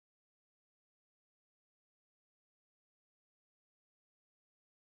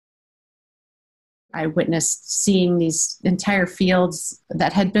I witnessed seeing these entire fields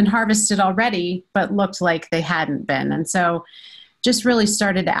that had been harvested already, but looked like they hadn't been. And so just really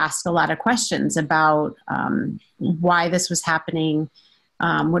started to ask a lot of questions about why this was happening.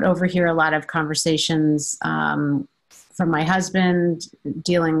 Would overhear a lot of conversations from my husband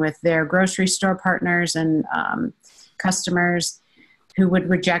dealing with their grocery store partners and customers who would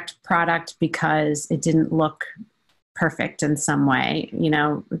reject product because it didn't look perfect in some way. You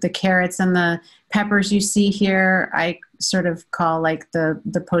know, the carrots and the peppers you see here, I sort of call like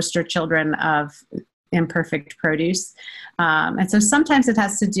the poster children of imperfect produce. And so sometimes it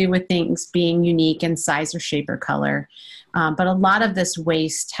has to do with things being unique in size or shape or color. But a lot of this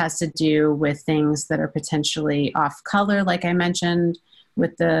waste has to do with things that are potentially off color, like I mentioned,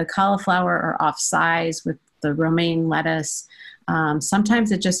 with the cauliflower, or off size with the romaine lettuce.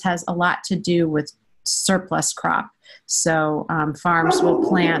 Sometimes it just has a lot to do with surplus crop. So farms will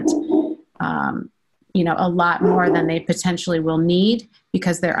plant, a lot more than they potentially will need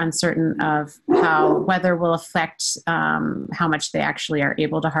because they're uncertain of how weather will affect how much they actually are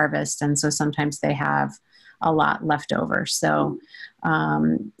able to harvest. And so sometimes they have a lot left over. So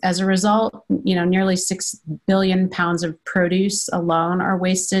as a result, nearly 6 billion pounds of produce alone are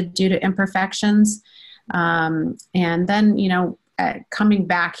wasted due to imperfections. And then, coming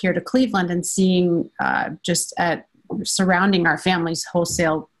back here to Cleveland and seeing just surrounding our family's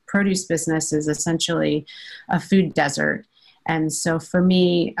wholesale produce business is essentially a food desert. And so for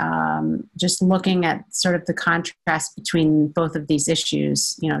me, just looking at sort of the contrast between both of these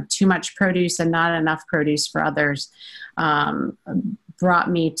issues, too much produce and not enough produce for others,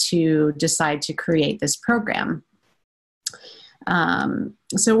 brought me to decide to create this program.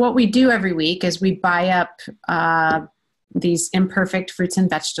 So what we do every week is we buy up these imperfect fruits and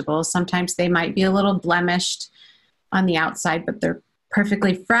vegetables. Sometimes they might be a little blemished on the outside, but they're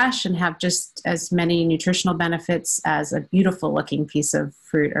perfectly fresh and have just as many nutritional benefits as a beautiful looking piece of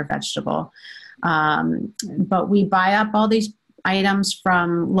fruit or vegetable. But we buy up all these items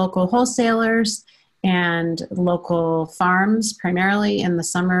from local wholesalers and local farms, primarily in the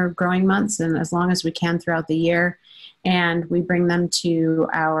summer growing months and as long as we can throughout the year. And we bring them to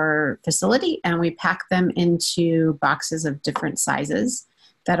our facility and we pack them into boxes of different sizes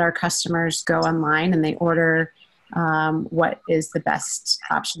that our customers go online and they order what is the best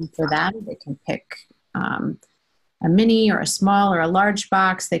option for them. They can pick a mini or a small or a large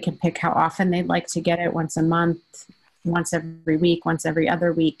box. They can pick how often they'd like to get it, once a month, once every week, once every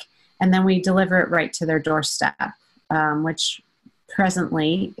other week. And then we deliver it right to their doorstep, which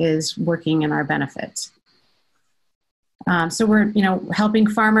presently is working in our benefit. So we're, helping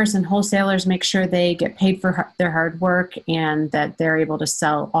farmers and wholesalers make sure they get paid for their hard work and that they're able to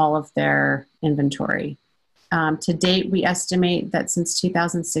sell all of their inventory. To date, we estimate that since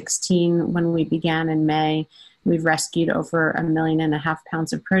 2016, when we began in May, we've rescued over 1.5 million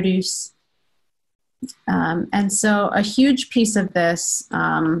pounds of produce. And so a huge piece of this,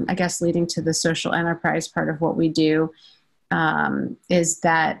 I guess leading to the social enterprise part of what we do, is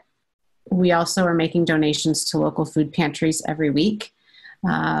that we also are making donations to local food pantries every week.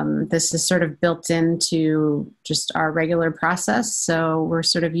 This is sort of built into just our regular process. So we're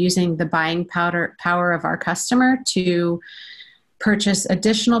sort of using the buying power of our customer to purchase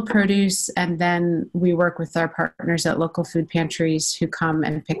additional produce. And then we work with our partners at local food pantries who come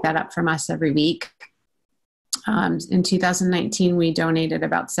and pick that up from us every week. In 2019, we donated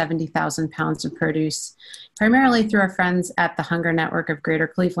about 70,000 pounds of produce, primarily through our friends at the Hunger Network of Greater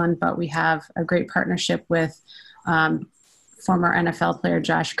Cleveland, but we have a great partnership with former NFL player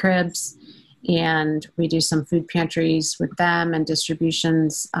Josh Cribbs, and we do some food pantries with them and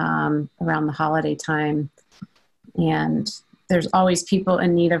distributions around the holiday time. And there's always people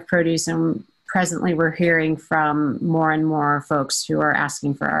in need of produce, and presently we're hearing from more and more folks who are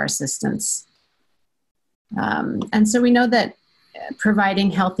asking for our assistance. And so we know that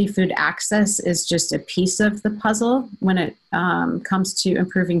providing healthy food access is just a piece of the puzzle. When it comes to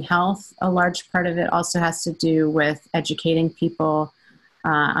improving health, a large part of it also has to do with educating people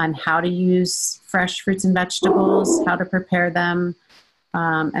on how to use fresh fruits and vegetables, how to prepare them.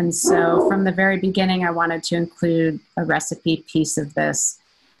 And so from the very beginning, I wanted to include a recipe piece of this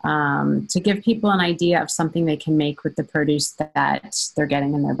to give people an idea of something they can make with the produce that they're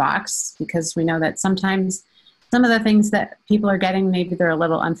getting in their box, because we know that sometimes some of the things that people are getting, maybe they're a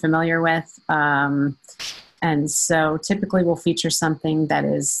little unfamiliar with. And so typically we'll feature something that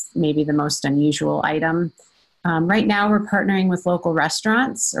is maybe the most unusual item. Right now we're partnering with local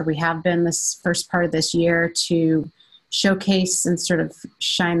restaurants, or we have been this first part of this year, to showcase and sort of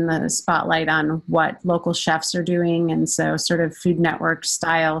shine the spotlight on what local chefs are doing. And so sort of Food Network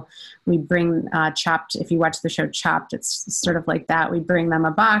style, we bring Chopped, if you watch the show Chopped, it's sort of like that. We bring them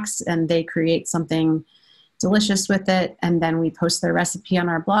a box and they create something delicious with it. And then we post their recipe on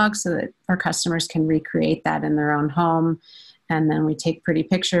our blog so that our customers can recreate that in their own home. And then we take pretty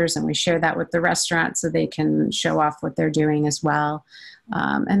pictures and we share that with the restaurant so they can show off what they're doing as well.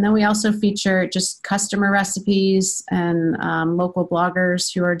 And then we also feature just customer recipes and local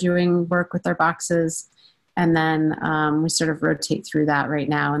bloggers who are doing work with their boxes. And then we sort of rotate through that right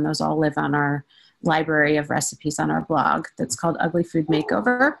now. And those all live on our library of recipes on our blog that's called Ugly Food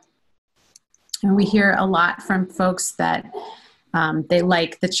Makeover. And we hear a lot from folks that they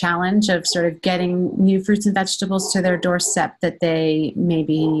like the challenge of sort of getting new fruits and vegetables to their doorstep that they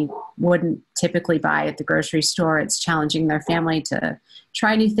maybe wouldn't typically buy at the grocery store. It's challenging their family to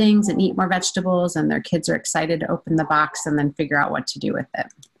try new things and eat more vegetables, and their kids are excited to open the box and then figure out what to do with it.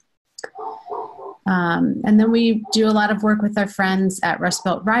 And then we do a lot of work with our friends at Rust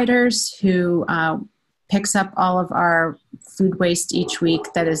Belt Riders, who picks up all of our food waste each week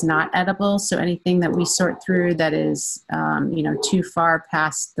that is not edible. So anything that we sort through that is, too far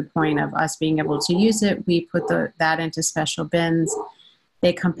past the point of us being able to use it, we put that into special bins.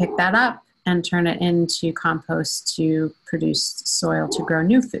 They come pick that up and turn it into compost to produce soil to grow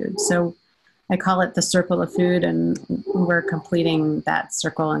new food. So I call it the circle of food, and we're completing that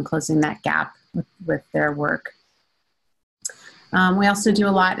circle and closing that gap with their work. We also do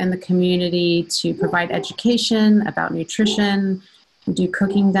a lot in the community to provide education about nutrition. We do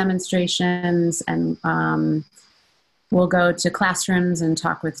cooking demonstrations, and we'll go to classrooms and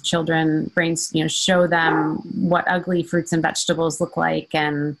talk with children, show them what ugly fruits and vegetables look like,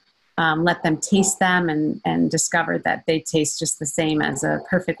 and let them taste them and discover that they taste just the same as a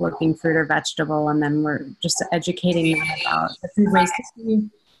perfect looking fruit or vegetable. And then we're just educating them about the food waste issue,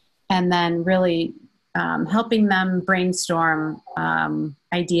 and then really helping them brainstorm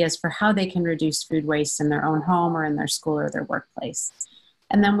ideas for how they can reduce food waste in their own home or in their school or their workplace.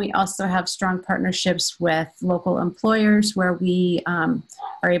 And then we also have strong partnerships with local employers where we are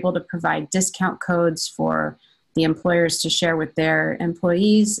able to provide discount codes for the employers to share with their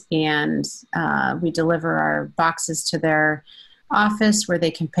employees. And we deliver our boxes to their office where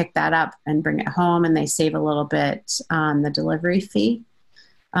they can pick that up and bring it home, and they save a little bit on the delivery fee.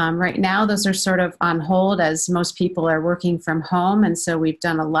 Right now, those are sort of on hold as most people are working from home. And so we've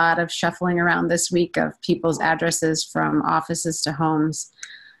done a lot of shuffling around this week of people's addresses from offices to homes.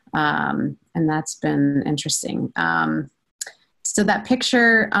 And that's been interesting. So that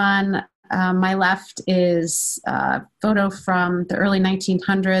picture on my left is a photo from the early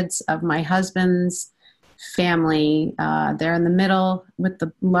 1900s of my husband's family. There in the middle with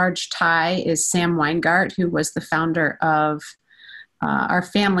the large tie is Sam Weingart, who was the founder of our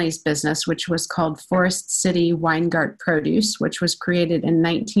family's business, which was called Forest City Weingart Produce, which was created in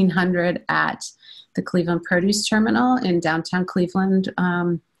 1900 at the Cleveland Produce Terminal in downtown Cleveland,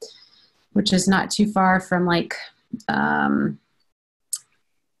 which is not too far from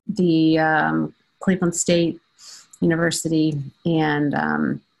the Cleveland State University and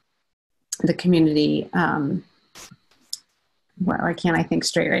the community. Why can't I think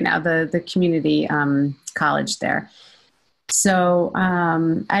straight right now? The community college there. So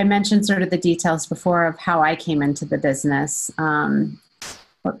I mentioned sort of the details before of how I came into the business. I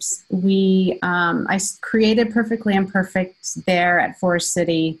created Perfectly Imperfect there at Forest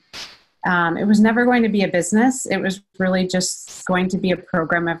City. It was never going to be a business. It was really just going to be a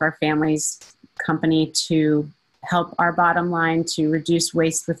program of our family's company to help our bottom line, to reduce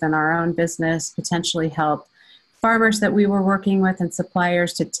waste within our own business, potentially help farmers that we were working with and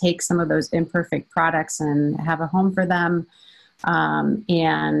suppliers to take some of those imperfect products and have a home for them,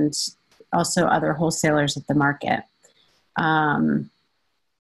 and also other wholesalers at the market.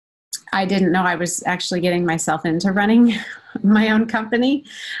 I didn't know I was actually getting myself into running my own company,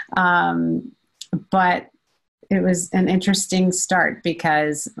 but it was an interesting start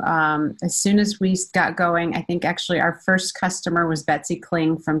because as soon as we got going, I think actually our first customer was Betsy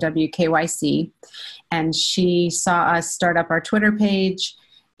Kling from WKYC, and she saw us start up our Twitter page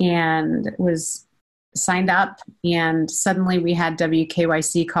and was signed up, and suddenly we had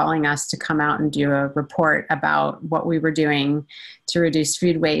WKYC calling us to come out and do a report about what we were doing to reduce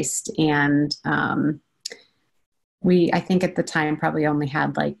food waste. And I think at the time probably only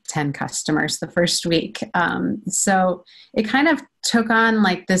had 10 customers the first week. So it kind of took on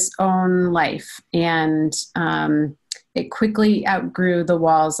this own life, and it quickly outgrew the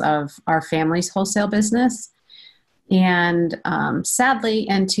walls of our family's wholesale business. And sadly,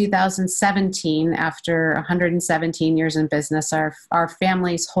 in 2017, after 117 years in business, our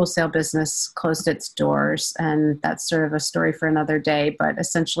family's wholesale business closed its doors. And that's sort of a story for another day, but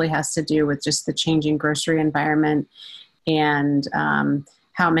essentially has to do with just the changing grocery environment and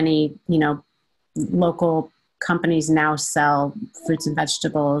how many, local companies now sell fruits and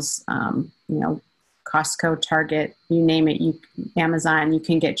vegetables, Costco, Target, you name it, Amazon, you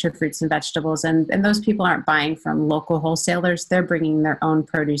can get your fruits and vegetables. And those people aren't buying from local wholesalers. They're bringing their own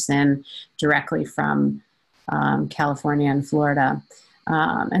produce in directly from California and Florida.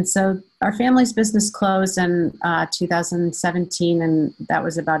 And so our family's business closed in 2017, and that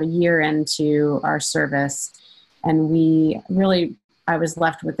was about a year into our service. And I was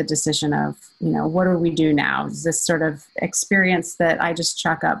left with the decision of, what do we do now? Is this sort of experience that I just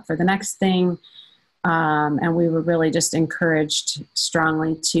chalk up for the next thing? And we were really just encouraged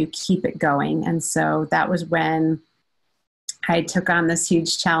strongly to keep it going. And so that was when I took on this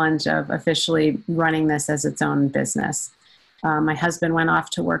huge challenge of officially running this as its own business. My husband went off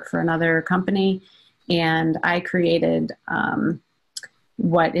to work for another company, and I created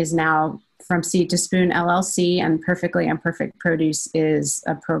what is now From Seed to Spoon LLC, and Perfectly Imperfect Produce is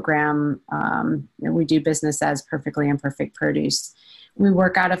a program. We do business as Perfectly Imperfect Produce. We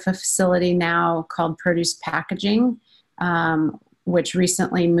work out of a facility now called Produce Packaging, which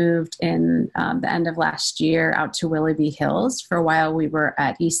recently moved in the end of last year out to Willoughby Hills. For a while, we were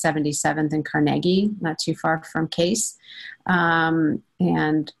at East 77th and Carnegie, not too far from Case,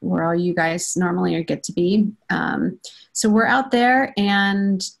 and where all you guys normally get to be. So we're out there,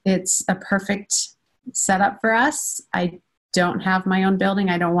 and it's a perfect setup for us. I don't have my own building.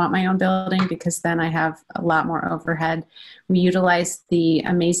 I don't want my own building because then I have a lot more overhead. We utilize the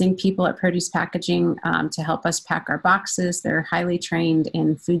amazing people at Produce Packaging to help us pack our boxes. They're highly trained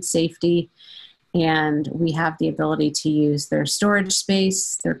in food safety, and we have the ability to use their storage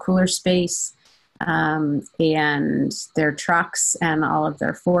space, their cooler space, and their trucks and all of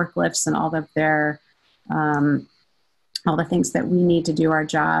their forklifts and all of their all the things that we need to do our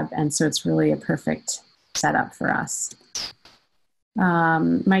job. And so it's really a perfect setup for us.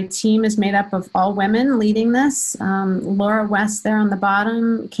 My team is made up of all women leading this. Laura West there on the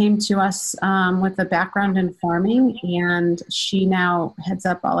bottom came to us with a background in farming, and she now heads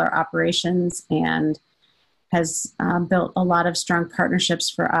up all our operations and has built a lot of strong partnerships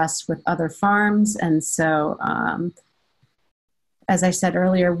for us with other farms. And so, as I said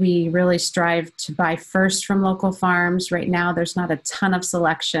earlier, we really strive to buy first from local farms. Right now, there's not a ton of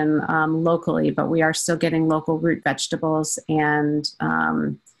selection locally, but we are still getting local root vegetables and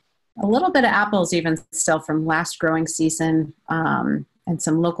a little bit of apples even still from last growing season, and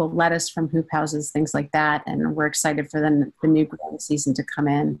some local lettuce from hoop houses, things like that. And we're excited for the new growing season to come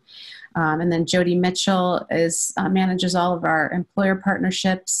in. And then Jody Mitchell manages all of our employer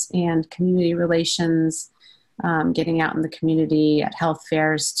partnerships and community relations, getting out in the community at health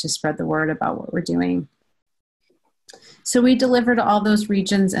fairs to spread the word about what we're doing. So we deliver to all those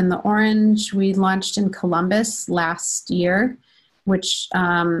regions in the orange. We launched in Columbus last year, which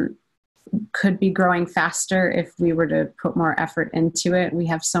could be growing faster if we were to put more effort into it. We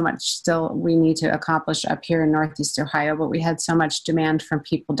have so much still we need to accomplish up here in Northeast Ohio, but we had so much demand from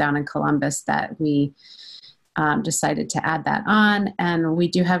people down in Columbus that we decided to add that on. And we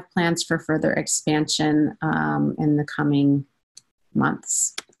do have plans for further expansion in the coming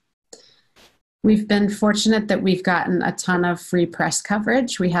months. We've been fortunate that we've gotten a ton of free press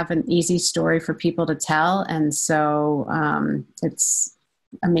coverage. We have an easy story for people to tell. And so it's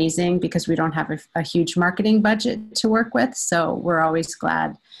amazing because we don't have a huge marketing budget to work with. So we're always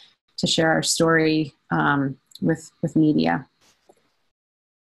glad to share our story with media.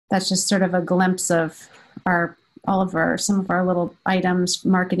 That's just sort of a glimpse of some of our little items,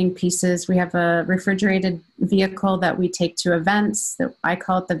 marketing pieces. We have a refrigerated vehicle that we take to events that I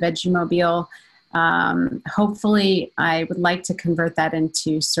call it the Vegemobile. Hopefully I would like to convert that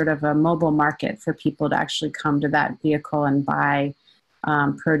into sort of a mobile market for people to actually come to that vehicle and buy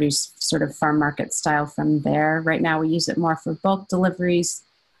produce sort of farm market style from there. Right now we use it more for bulk deliveries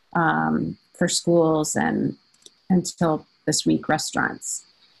for schools and until this week restaurants.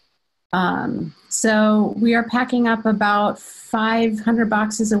 So we are packing up about 500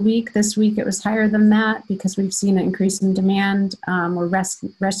 boxes a week. This week it was higher than that because we've seen an increase in demand. We're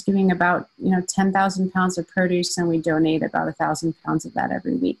rescuing about 10,000 pounds of produce, and we donate about 1,000 pounds of that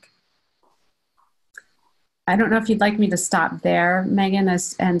every week. I don't know if you'd like me to stop there, Megan,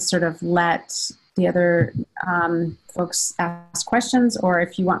 and sort of let the other folks ask questions, or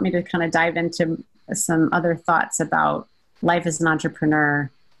if you want me to kind of dive into some other thoughts about life as an entrepreneur.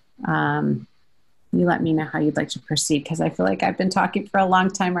 you let me know how you'd like to proceed, because I feel like I've been talking for a long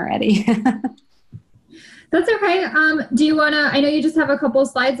time already. That's okay. Do you want to, I know you just have a couple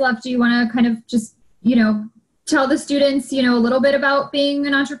slides left. Do you want to kind of just, you know, tell the students, you know, a little bit about being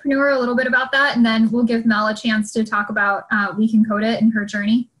an entrepreneur, a little bit about that, and then we'll give Mel a chance to talk about We Can Code It and her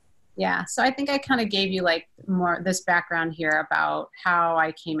journey. Yeah. So I think I kind of gave you like more this background here about how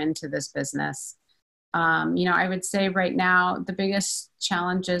I came into this business. You know, I would say right now, the biggest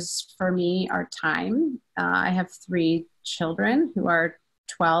challenges for me are time. I have 3 children who are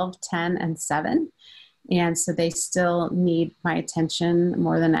 12, 10, and 7. And so they still need my attention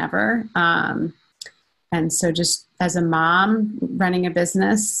more than ever. And so just as a mom running a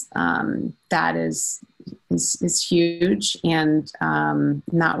business, that is huge, and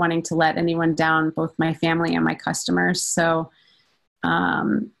not wanting to let anyone down, both my family and my customers. So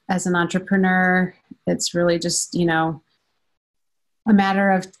as an entrepreneur, it's really just, you know, a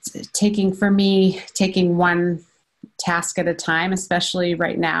matter of taking one task at a time, especially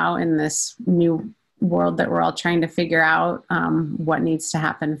right now in this new world that we're all trying to figure out what needs to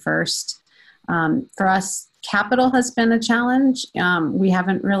happen first. For us, capital has been a challenge. We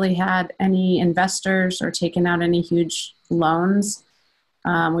haven't really had any investors or taken out any huge loans.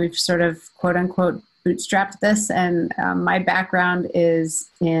 We've sort of, quote unquote, bootstrapped this. And my background is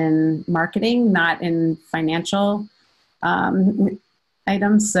in marketing, not in financial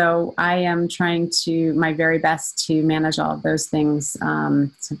items. So I am trying my very best to manage all of those things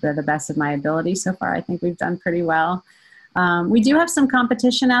to the best of my ability. So far, I think we've done pretty well. We do have some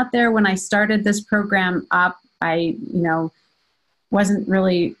competition out there. When I started this program up, I, wasn't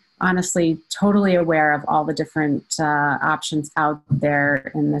really, honestly, totally aware of all the different options out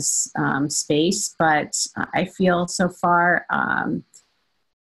there in this space. But I feel so far,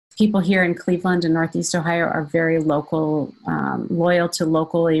 people here in Cleveland and Northeast Ohio are very local, loyal to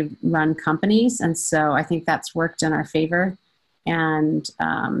locally run companies. And so I think that's worked in our favor. And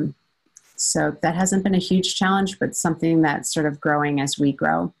so that hasn't been a huge challenge, but something that's sort of growing as we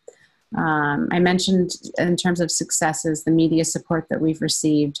grow. I mentioned in terms of successes, the media support that we've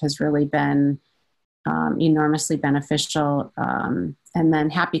received has really been enormously beneficial. And then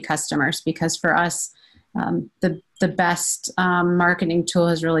happy customers, because for us, the best marketing tool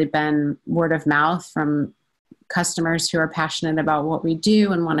has really been word of mouth from customers who are passionate about what we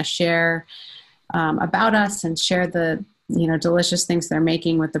do and want to share about us and share the delicious things they're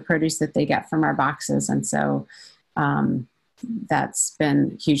making with the produce that they get from our boxes. And so that's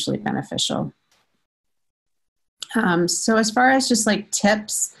been hugely beneficial. So as far as just like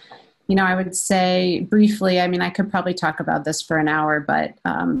tips, I would say briefly, I could probably talk about this for an hour, but,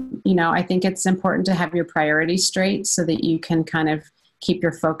 I think it's important to have your priorities straight so that you can kind of keep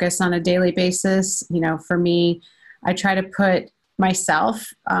your focus on a daily basis. For me, I try to put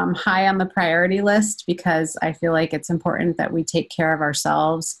myself high on the priority list, because I feel like it's important that we take care of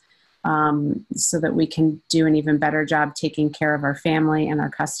ourselves so that we can do an even better job taking care of our family and our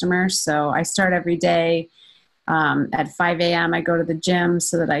customers. So I start every day at 5 a.m. I go to the gym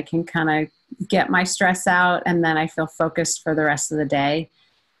so that I can kind of get my stress out, and then I feel focused for the rest of the day.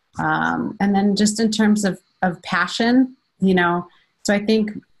 And then just in terms of passion, so I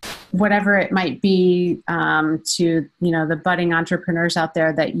think whatever it might be to, the budding entrepreneurs out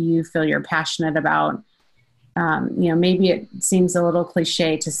there that you feel you're passionate about, maybe it seems a little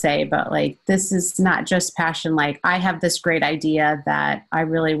cliche to say, but like, this is not just passion. Like, I have this great idea that I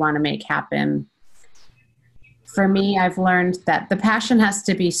really want to make happen. For me, I've learned that the passion has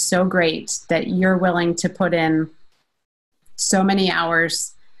to be so great that you're willing to put in so many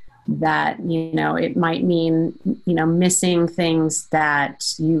hours that, it might mean, missing things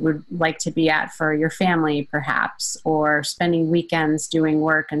that you would like to be at for your family, perhaps, or spending weekends doing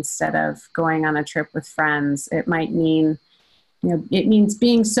work instead of going on a trip with friends. It might mean, it means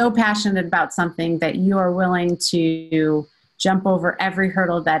being so passionate about something that you are willing to jump over every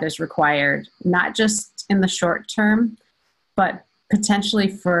hurdle that is required, not just in the short term, but potentially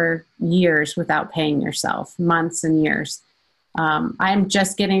for years without paying yourself, months and years. I'm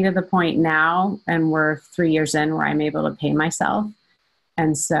just getting to the point now, and we're 3 years in, where I'm able to pay myself.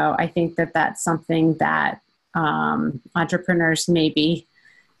 And so I think that that's something that entrepreneurs maybe,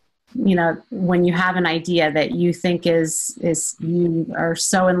 when you have an idea that you think is you are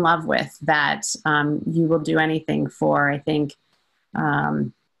so in love with that you will do anything for, I think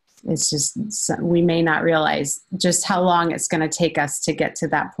it's just, we may not realize just how long it's going to take us to get to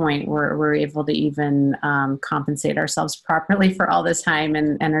that point where we're able to even compensate ourselves properly for all the time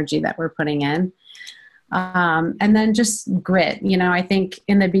and energy that we're putting in. And then just grit. I think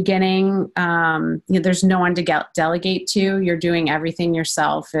in the beginning, there's no one to delegate to. You're doing everything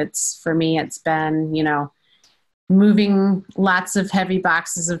yourself. For me, it's been, moving lots of heavy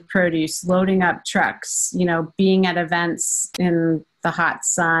boxes of produce, loading up trucks, being at events in the hot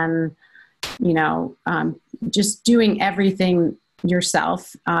sun, just doing everything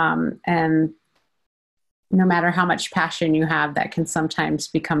yourself. And no matter how much passion you have, that can sometimes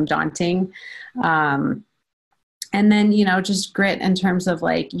become daunting. And then, just grit in terms of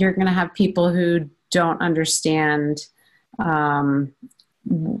like, you're going to have people who don't understand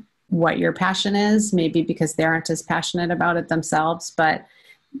what your passion is, maybe because they aren't as passionate about it themselves, but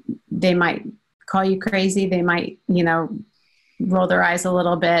they might call you crazy. They might, roll their eyes a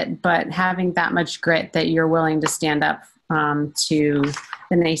little bit, but having that much grit that you're willing to stand up to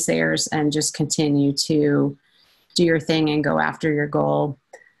the naysayers and just continue to do your thing and go after your goal.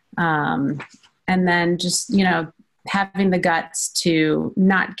 And then just, having the guts to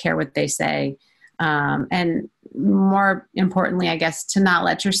not care what they say. And more importantly, I guess, to not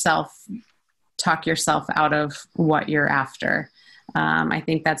let yourself talk yourself out of what you're after. I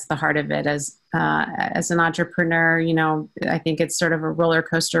think that's the heart of it as an entrepreneur. I think it's sort of a roller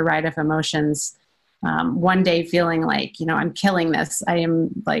coaster ride of emotions. One day feeling like, I'm killing this. I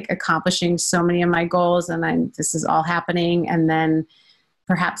am like accomplishing so many of my goals and this is all happening. And then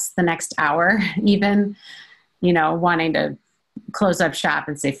perhaps the next hour, even, wanting to close up shop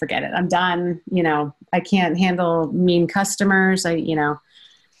and say, forget it. I'm done. I can't handle mean customers. Whatever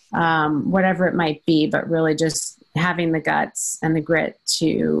it might be, but really just having the guts and the grit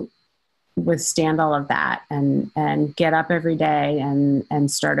to withstand all of that and get up every day and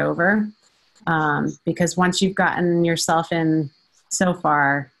start over. Because once you've gotten yourself in so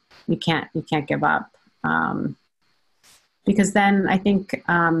far, you can't give up. Because then I think,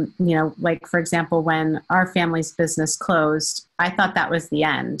 like for example, when our family's business closed, I thought that was the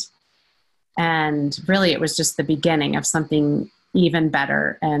end. And really it was just the beginning of something even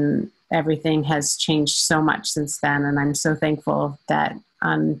better. And everything has changed so much since then. And I'm so thankful that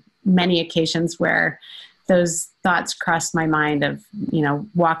on many occasions where those thoughts crossed my mind of,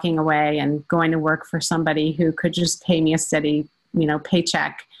 walking away and going to work for somebody who could just pay me a steady,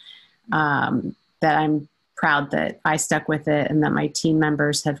 paycheck, that I'm proud that I stuck with it and that my team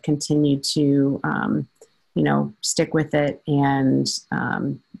members have continued to, stick with it. And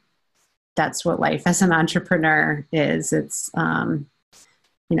that's what life as an entrepreneur is. It's,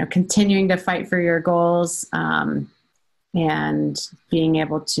 continuing to fight for your goals and being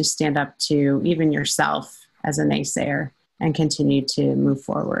able to stand up to even yourself as a naysayer and continue to move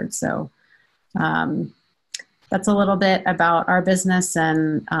forward. So that's a little bit about our business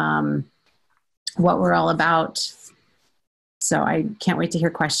and what we're all about. So I can't wait to hear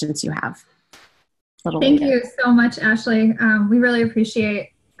questions you have. Thank you so much, Ashley. We really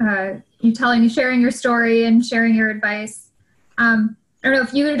appreciate you sharing your story and sharing your advice. I don't know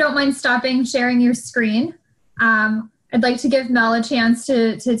if you don't mind sharing your screen. I'd like to give Mel a chance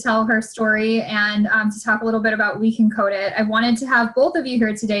to tell her story and to talk a little bit about We Can Code It. I wanted to have both of you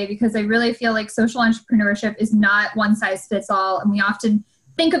here today because I really feel like social entrepreneurship is not one size fits all. And we often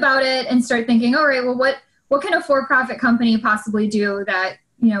think about it and start thinking, all right, well, what can a for-profit company possibly do that,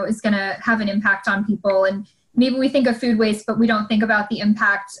 is going to have an impact on people? And maybe we think of food waste, but we don't think about the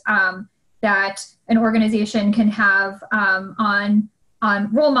impact that an organization can have on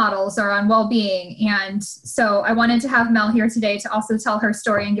role models or on well-being. And so I wanted to have Mel here today to also tell her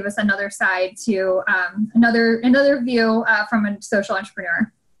story and give us another side to another view from a social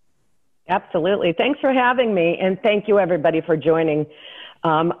entrepreneur. Absolutely. Thanks for having me. And thank you everybody for joining.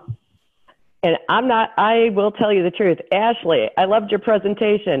 And I will tell you the truth. Ashley, I loved your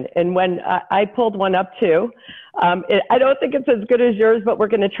presentation. And when I pulled one up too, I don't think it's as good as yours, but we're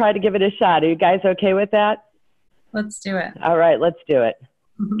going to try to give it a shot. Are you guys okay with that? Let's do it. All right, let's do it.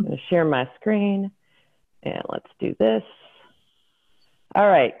 I'm going to share my screen and let's do this. All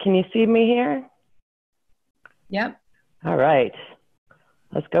right, can you see me here? Yep. All right,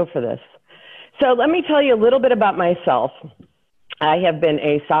 let's go for this. So let me tell you a little bit about myself. I have been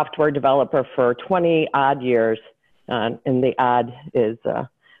a software developer for 20 odd years, and the odd is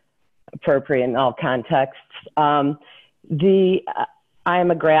appropriate in all contexts. I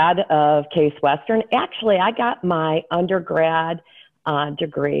am a grad of Case Western. Actually, I got my undergrad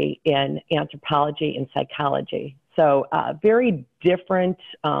degree in anthropology and psychology. So very different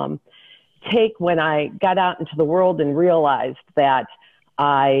take when I got out into the world and realized that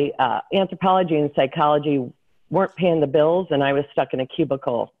anthropology and psychology weren't paying the bills, and I was stuck in a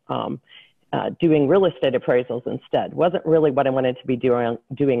cubicle doing real estate appraisals instead. Wasn't really what I wanted to be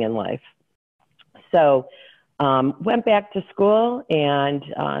doing in life. So went back to school and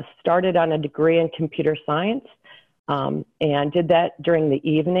started on a degree in computer science, and did that during the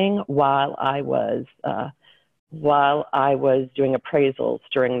evening while I was doing appraisals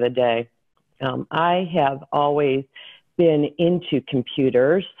during the day. I have always been into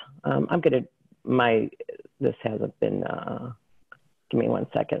computers. This hasn't been, give me one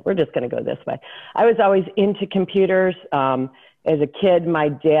second. We're just going to go this way. I was always into computers. As a kid, my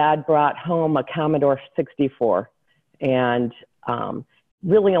dad brought home a Commodore 64 and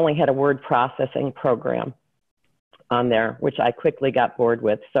really only had a word processing program on there, which I quickly got bored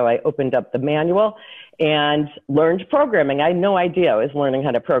with. So I opened up the manual and learned programming. I had no idea I was learning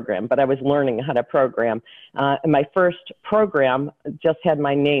how to program, but I was learning how to program. And my first program just had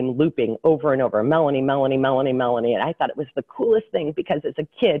my name looping over and over, Melanie, Melanie, Melanie, Melanie. And I thought it was the coolest thing because as a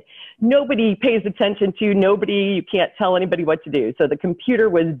kid, nobody pays attention to you. You can't tell anybody what to do. So the computer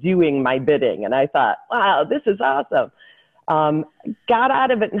was doing my bidding. And I thought, wow, this is awesome. Got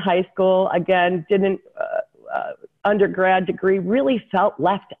out of it in high school. Again, didn't, undergrad degree, really felt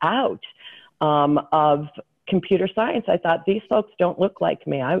left out of computer science. I thought these folks don't look like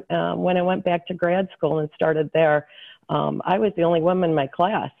me. When I went back to grad school and started there, I was the only woman in my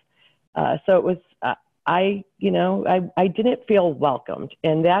class. So it was, I didn't feel welcomed.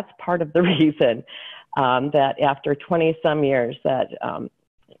 And that's part of the reason that after 20 some years that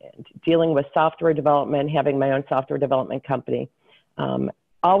dealing with software development, having my own software development company,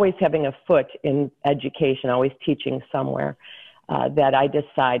 always having a foot in education, always teaching somewhere, that I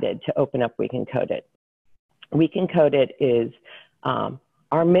decided to open up We Can Code It. We Can Code It is,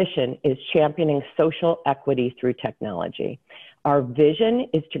 our mission is championing social equity through technology. Our vision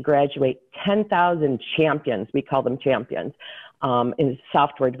is to graduate 10,000 champions, we call them champions, in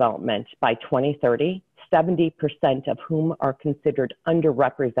software development by 2030, 70% of whom are considered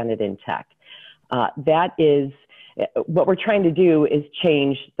underrepresented in tech. That is, what we're trying to do is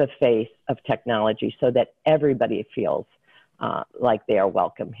change the face of technology so that everybody feels like they are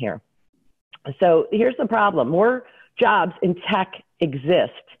welcome here. So here's the problem. More jobs in tech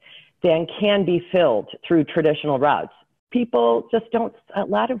exist than can be filled through traditional routes. People just don't, a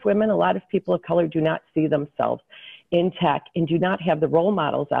lot of women, a lot of people of color do not see themselves in tech and do not have the role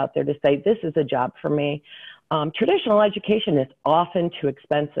models out there to say, this is a job for me. Traditional education is often too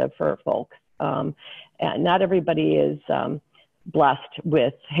expensive for folks. And not everybody is blessed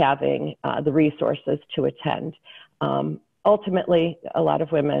with having the resources to attend. Ultimately, a lot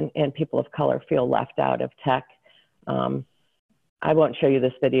of women and people of color feel left out of tech. I won't show you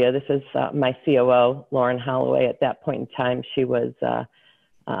this video. This is my COO, Lauren Holloway. At that point in time, she was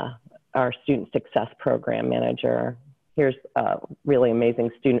our student success program manager. Here's a really amazing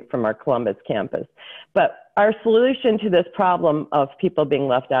student from our Columbus campus. But our solution to this problem of people being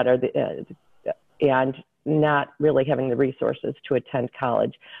left out and not really having the resources to attend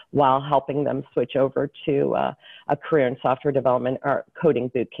college while helping them switch over to a career in software development or coding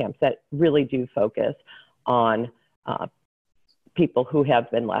boot camps that really do focus on people who have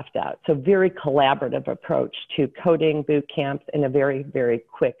been left out. So very collaborative approach to coding boot camps in a very, very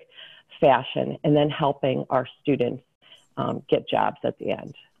quick fashion, and then helping our students get jobs at the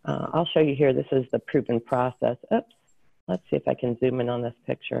end. I'll show you here. This is the proven process. Oops. Let's see if I can zoom in on this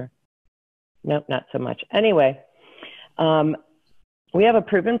picture. Nope, not so much. Anyway, we have a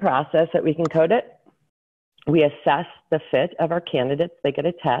proven process that We Can Code It. We assess the fit of our candidates. They get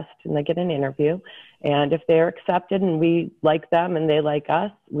a test and they get an interview. And if they're accepted and we like them and they like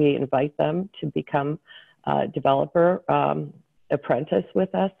us, we invite them to become a developer apprentice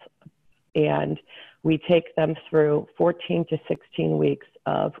with us. And we take them through 14 to 16 weeks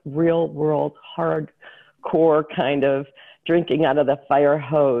of real world, hardcore kind of drinking out of the fire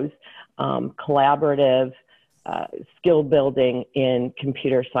hose, collaborative skill building in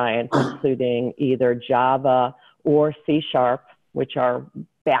computer science, including either Java or C#, which are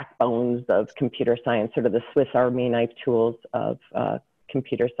backbones of computer science, sort of the Swiss Army knife tools of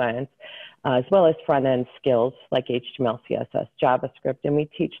computer science, as well as front-end skills like HTML, CSS, JavaScript. And we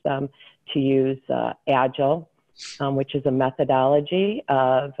teach them to use Agile, which is a methodology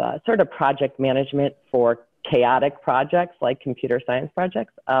of sort of project management for chaotic projects like computer science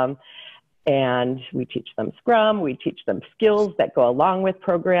projects. And we teach them Scrum, we teach them skills that go along with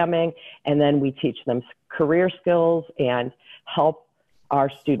programming, and then we teach them career skills and help our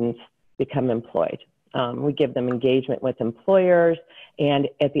students become employed. We give them engagement with employers, and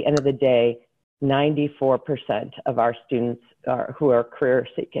at the end of the day, 94% of our students who are career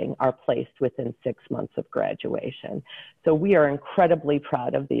seeking are placed within 6 months of graduation. So we are incredibly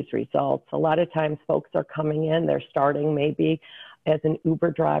proud of these results. A lot of times folks are coming in, they're starting maybe as an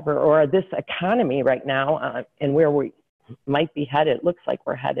Uber driver, or this economy right now, and where we might be headed, looks like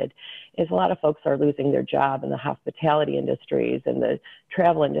we're headed, is a lot of folks are losing their job in the hospitality industries and the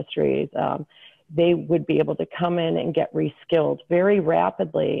travel industries. They would be able to come in and get reskilled very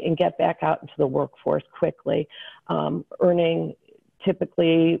rapidly and get back out into the workforce quickly, earning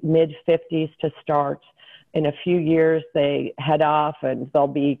typically mid-50s to start. In a few years, they head off and they'll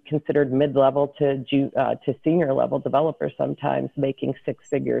be considered mid-level to senior level developers, sometimes making six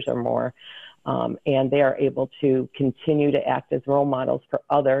figures or more. And they are able to continue to act as role models for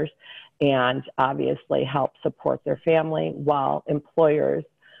others and obviously help support their family, while employers,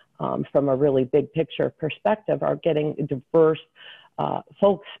 from a really big picture perspective, are getting diverse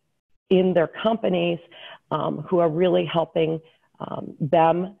folks in their companies who are really helping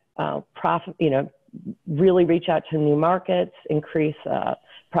them really reach out to new markets, increase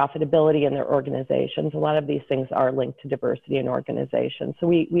profitability in their organizations. A lot of these things are linked to diversity in organizations. So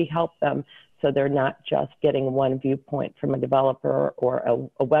we help them so they're not just getting one viewpoint from a developer or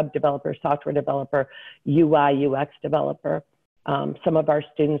a web developer, software developer, UI, UX developer. Some of our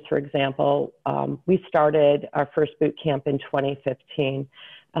students, for example, we started our first boot camp in 2015.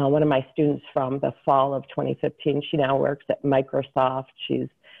 One of my students from the fall of 2015, she now works at Microsoft. She's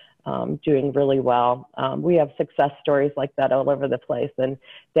doing really well. We have success stories like that all over the place, and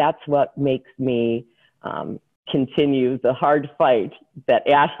that's what makes me continue the hard fight that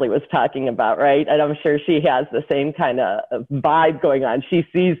Ashley was talking about, right? And I'm sure she has the same kind of vibe going on. She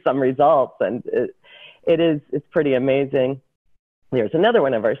sees some results, and it's pretty amazing. There's another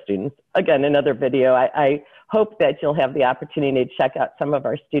one of our students, again, another video. I hope that you'll have the opportunity to check out some of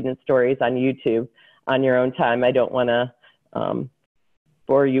our student stories on YouTube on your own time. I don't want to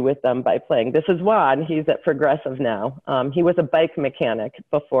bore you with them by playing. This is Juan. He's at Progressive now. He was a bike mechanic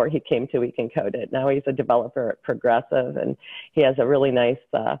before he came to We Can Code It. Now he's a developer at Progressive, and he has a really nice,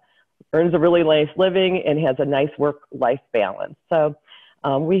 earns a really nice living and has a nice work-life balance. So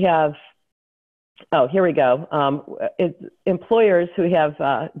we have, oh, here we go. Employers who have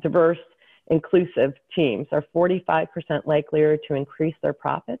diverse, inclusive teams are 45% likelier to increase their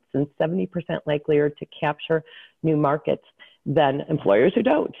profits and 70% likelier to capture new markets than employers who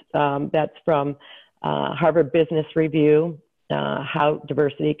don't. That's from Harvard Business Review, How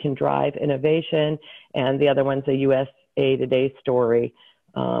Diversity Can Drive Innovation, and the other one's a USA Today story.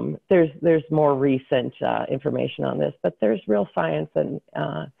 There's more recent information on this, but there's real science and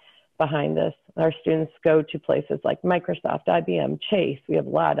behind this. Our students go to places like Microsoft, IBM, Chase. We have a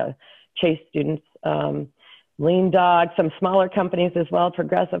lot of Chase students, Lean Dog, some smaller companies as well,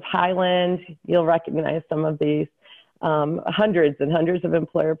 Progressive, Highland. You'll recognize some of these. Hundreds and hundreds of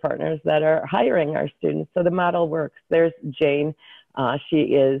employer partners that are hiring our students. So the model works. There's Jane. She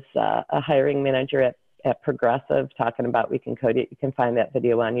is a hiring manager at Progressive, talking about We Can Code It. You can find that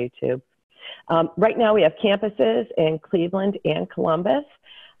video on YouTube. Right now we have campuses in Cleveland and Columbus.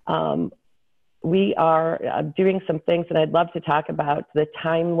 We are doing some things, and I'd love to talk about the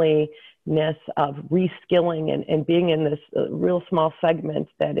timeliness of reskilling and being in this real small segment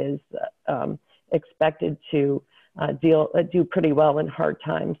that is expected to do pretty well in hard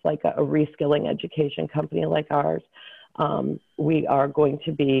times, like a reskilling education company like ours. We are going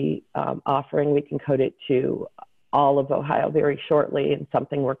to be offering We Can Code It to all of Ohio very shortly, in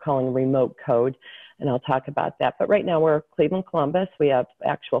something we're calling remote code, and I'll talk about that. But right now we're Cleveland, Columbus. We have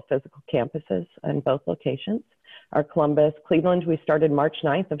actual physical campuses in both locations. Our Cleveland, we started March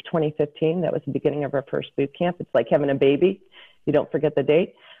 9th of 2015. That was the beginning of our first boot camp. It's like having a baby. You don't forget the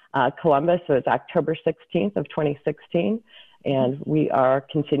date. Columbus was October 16th of 2016, and we are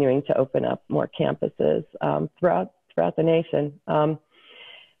continuing to open up more campuses throughout the nation.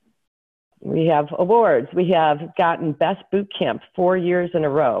 We have awards. We have gotten Best Boot Camp 4 years in a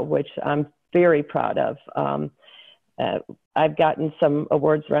row, which I'm very proud of. I've gotten some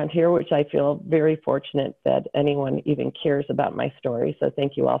awards around here, which I feel very fortunate that anyone even cares about my story. So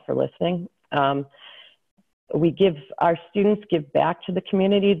thank you all for listening. Our students give back to the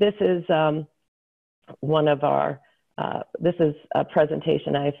community. This is one of our, this is a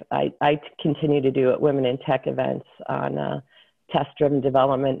presentation I continue to do at Women in Tech events on test-driven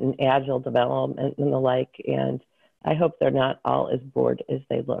development and agile development and the like. And I hope they're not all as bored as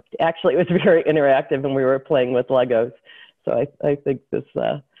they looked. Actually, it was very interactive, and we were playing with Legos. So I think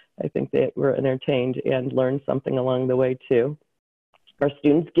I think they were entertained and learned something along the way too. Our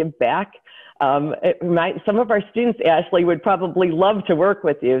students give back. Some of our students, Ashley, would probably love to work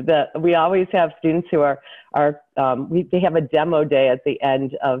with you. We always have students who they have a demo day at the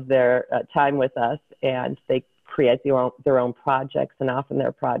end of their time with us, and they create their own projects, and often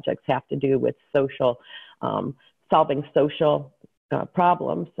their projects have to do with solving social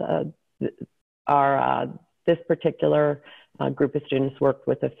problems. This particular group of students worked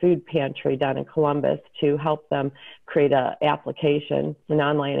with a food pantry down in Columbus to help them create an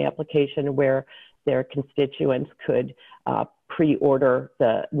online application where their constituents could pre-order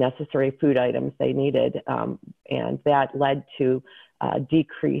the necessary food items they needed. And that led to a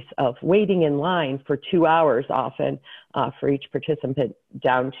decrease of waiting in line for 2 hours often for each participant,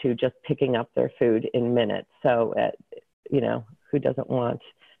 down to just picking up their food in minutes. So, who doesn't want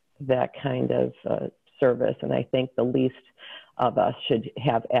that kind of service? And I think the least of us should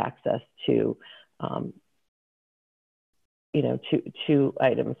have access to, to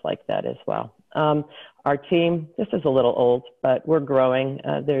items like that as well. Our team, this is a little old, but we're growing.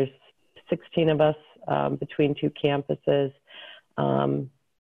 There's 16 of us between 2 campuses. And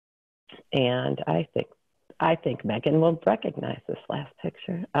I think Megan will recognize this last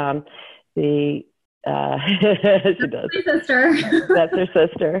picture. She does. My sister. That's her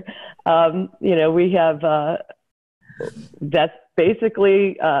sister. We have, that's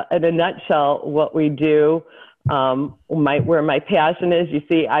basically, in a nutshell, what we do. Where my passion is, you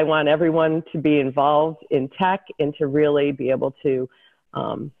see, I want everyone to be involved in tech and to really be able to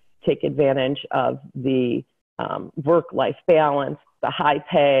take advantage of the work-life balance, the high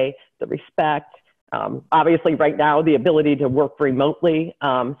pay, the respect. Obviously, right now, the ability to work remotely,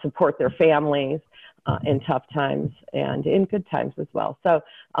 support their families in tough times and in good times as well. So,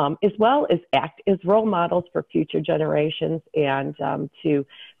 as well as act as role models for future generations, and to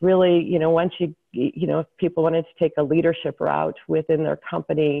really, once if people wanted to take a leadership route within their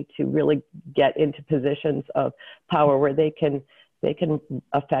company, to really get into positions of power where they can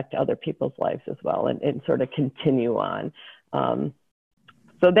affect other people's lives as well, and sort of continue on.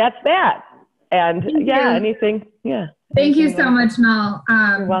 So that's that. And anything. Thank you so much, Mel.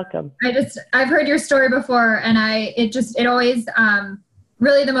 You're welcome. I've heard your story before, and it always,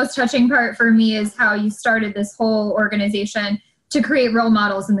 really the most touching part for me is how you started this whole organization to create role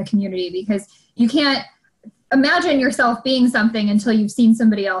models in the community, because you can't imagine yourself being something until you've seen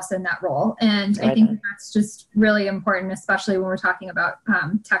somebody else in that role. And I think that's just really important, especially when we're talking about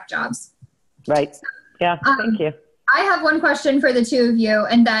tech jobs. Right. Yeah. Thank you. I have one question for the two of you.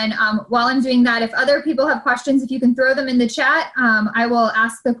 And then while I'm doing that, if other people have questions, if you can throw them in the chat, I will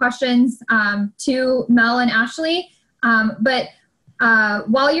ask the questions to Mel and Ashley. But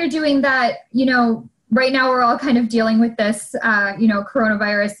while you're doing that, right now we're all kind of dealing with this,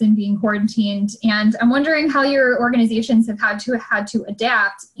 coronavirus and being quarantined. And I'm wondering how your organizations have had to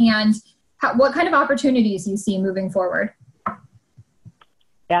adapt, and what kind of opportunities you see moving forward.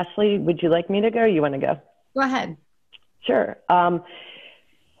 Ashley, would you like me to go, or you want to go? Go ahead. Sure.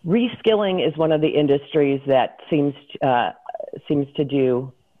 Reskilling is one of the industries that seems to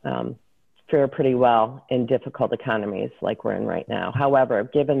do fare pretty well in difficult economies like we're in right now. However,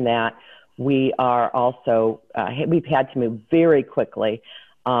 given that we are also, we've had to move very quickly,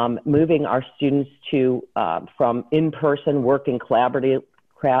 moving our students to from in-person working collaboratively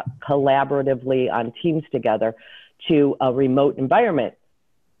on teams together to a remote environment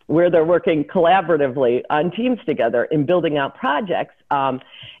where they're working collaboratively on teams together and building out projects. And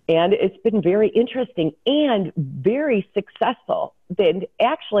it's been very interesting and very successful. And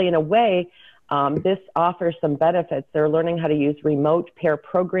actually, in a way, this offers some benefits. They're learning how to use remote pair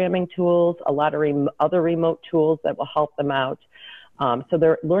programming tools, a lot of other remote tools that will help them out. So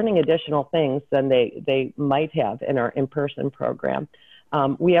they're learning additional things than they might have in our in-person program.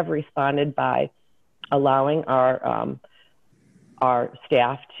 We have responded by allowing our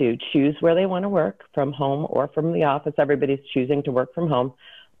staff to choose where they want to work, from home or from the office. Everybody's choosing to work from home.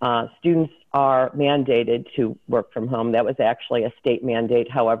 Students are mandated to work from home. That was actually a state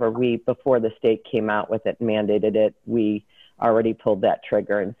mandate. However, before the state came out with it and mandated it, we already pulled that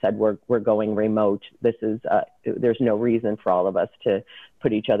trigger and said, we're going remote. There's no reason for all of us to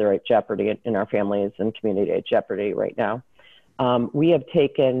put each other at jeopardy and our families and community at jeopardy right now. We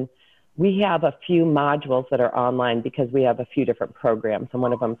have a few modules that are online because we have a few different programs, and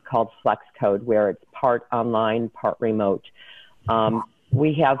one of them is called Flex Code, where it's part online, part remote.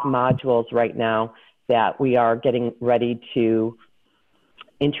 We have modules right now that we are getting ready to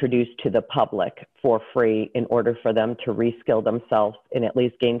introduce to the public for free in order for them to reskill themselves and at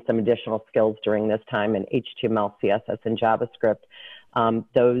least gain some additional skills during this time in HTML, CSS, and JavaScript.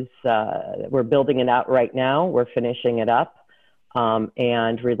 We're building it out right now. We're finishing it up.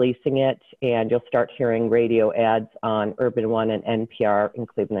 And releasing it, and you'll start hearing radio ads on Urban One and NPR in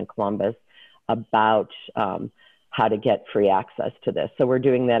Cleveland and Columbus about how to get free access to this. So we're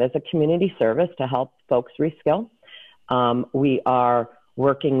doing that as a community service to help folks reskill. We are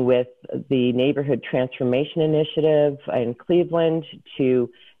working with the Neighborhood Transformation Initiative in Cleveland to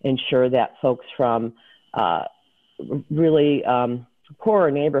ensure that folks from really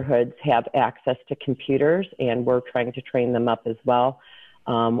poorer neighborhoods have access to computers, and we're trying to train them up as well.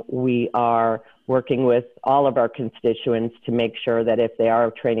 We are working with all of our constituents to make sure that if they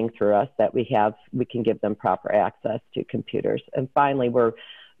are training through us, that we can give them proper access to computers. And finally,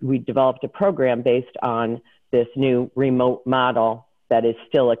 we developed a program based on this new remote model that is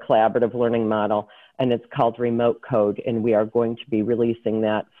still a collaborative learning model, and it's called Remote Code, and we are going to be releasing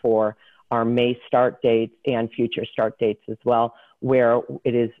that for our May start dates and future start dates as well, where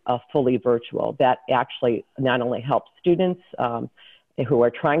it is fully virtual. That actually not only helps students who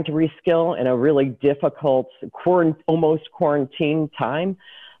are trying to reskill in a really difficult, almost quarantine time,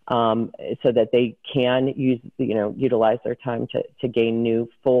 so that they can utilize their time to gain new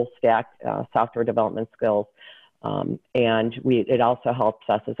full stack software development skills. And it also helps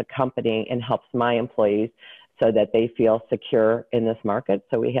us as a company and helps my employees so that they feel secure in this market.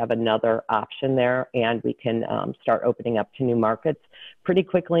 So we have another option there, and we can start opening up to new markets pretty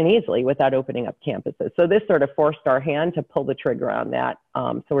quickly and easily without opening up campuses. So this sort of forced our hand to pull the trigger on that.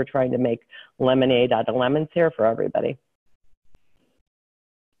 So we're trying to make lemonade out of lemons here for everybody.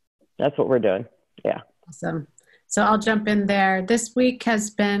 That's what we're doing. Yeah. Awesome. So I'll jump in there. This week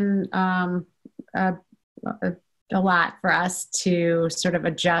has been a lot for us to sort of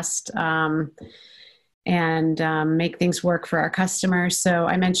adjust and make things work for our customers. So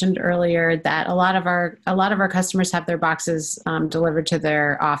I mentioned earlier that a lot of our customers have their boxes delivered to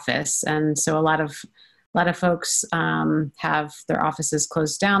their office, and so a lot of folks have their offices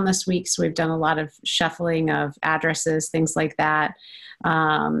closed down this week. So we've done a lot of shuffling of addresses, things like that.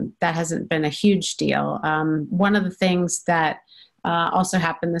 That hasn't been a huge deal. One of the things that also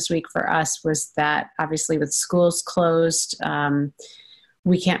happened this week for us was that obviously with schools closed,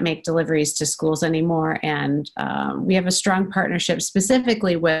 we can't make deliveries to schools anymore. And we have a strong partnership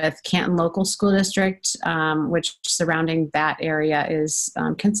specifically with Canton Local School District, which surrounding that area is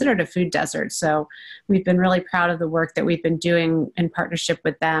considered a food desert. So we've been really proud of the work that we've been doing in partnership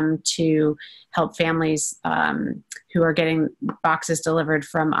with them to help families who are getting boxes delivered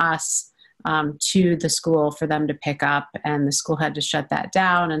from us to the school for them to pick up, and the school had to shut that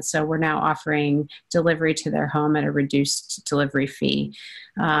down. And so we're now offering delivery to their home at a reduced delivery fee.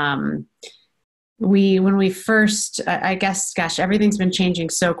 When we first, I guess, gosh, everything's been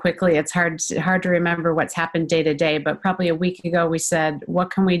changing so quickly. It's hard to remember what's happened day to day, but probably a week ago we said, what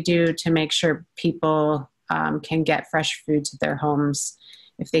can we do to make sure people can get fresh food to their homes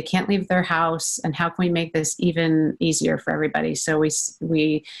if they can't leave their house, and how can we make this even easier for everybody? So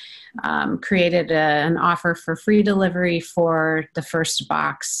we created an offer for free delivery for the first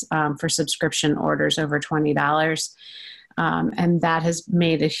box for subscription orders over $20. And that has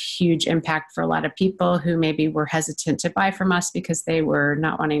made a huge impact for a lot of people who maybe were hesitant to buy from us because they were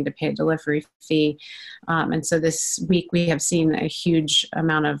not wanting to pay a delivery fee. And so this week we have seen a huge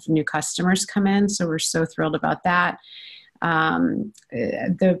amount of new customers come in. So we're so thrilled about that.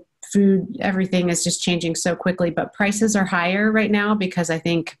 The food, everything is just changing so quickly, but prices are higher right now because I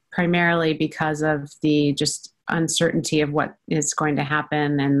think primarily because of the just uncertainty of what is going to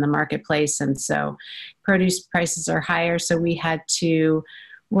happen in the marketplace. And so produce prices are higher. So we had to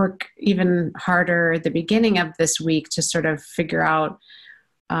work even harder at the beginning of this week to sort of figure out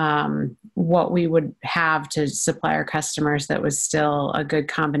what we would have to supply our customers that was still a good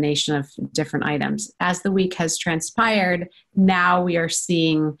combination of different items. As the week has transpired, now we are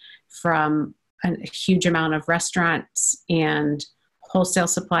seeing from a huge amount of restaurants and wholesale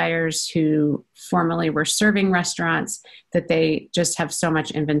suppliers who formerly were serving restaurants that they just have so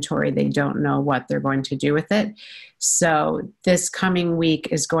much inventory they don't know what they're going to do with it. So this coming week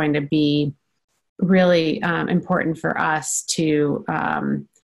is going to be really important for us to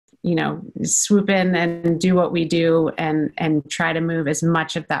swoop in and do what we do and try to move as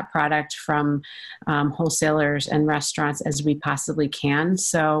much of that product from wholesalers and restaurants as we possibly can.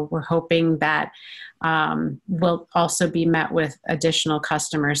 So we're hoping that we'll also be met with additional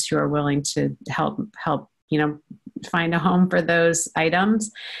customers who are willing to help find a home for those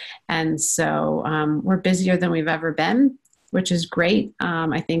items. And so we're busier than we've ever been, which is great.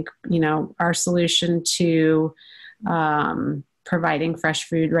 I think, our solution to providing fresh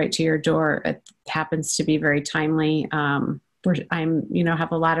food right to your door, it happens to be very timely.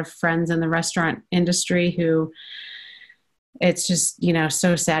 have a lot of friends in the restaurant industry who it's just,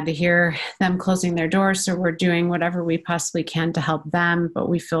 so sad to hear them closing their doors. So we're doing whatever we possibly can to help them, but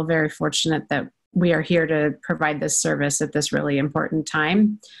we feel very fortunate that we are here to provide this service at this really important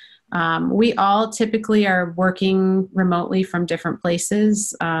time. We all typically are working remotely from different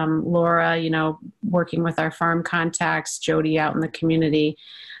places. Laura, working with our farm contacts, Jody out in the community.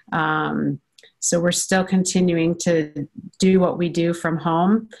 So we're still continuing to do what we do from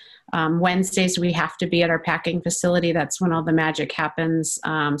home. Wednesdays, we have to be at our packing facility. That's when all the magic happens.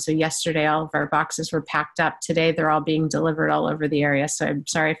 So yesterday, all of our boxes were packed up. Today, they're all being delivered all over the area. So I'm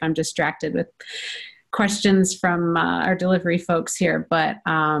sorry if I'm distracted with questions from our delivery folks here, but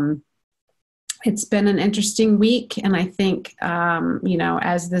it's been an interesting week. And I think,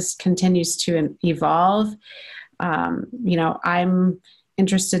 as this continues to evolve, I'm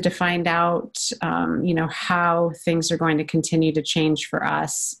interested to find out, how things are going to continue to change for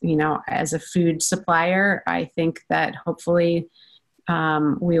us. As a food supplier, I think that hopefully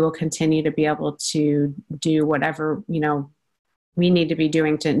we will continue to be able to do whatever, we need to be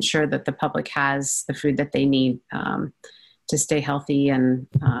doing to ensure that the public has the food that they need to stay healthy. And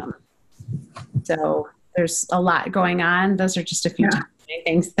so there's a lot going on. Those are just a few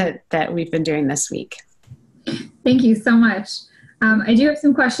things that we've been doing this week. Thank you so much. I do have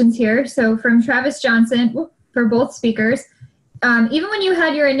some questions here. So from Travis Johnson, for both speakers, even when you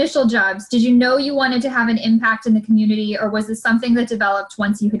had your initial jobs, did you know you wanted to have an impact in the community, or was this something that developed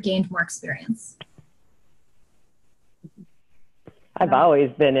once you had gained more experience? I've always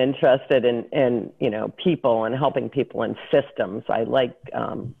been interested in people and helping people in systems. I like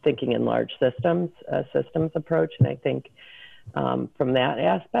thinking in large systems, systems approach. And I think from that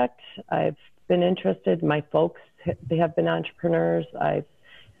aspect, I've been interested. My folks, they have been entrepreneurs. I've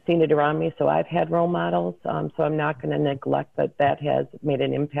seen it around me, so I've had role models. So I'm not going to neglect that has made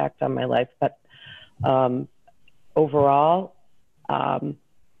an impact on my life. But overall,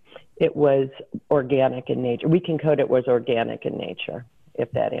 it was organic in nature. We can code it was organic in nature,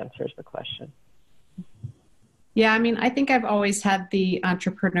 if that answers the question. Yeah, I think I've always had the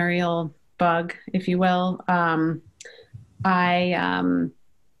entrepreneurial bug, if you will. I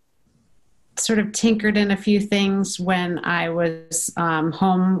sort of tinkered in a few things when I was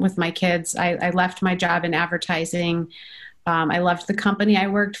home with my kids. I left my job in advertising. I loved the company I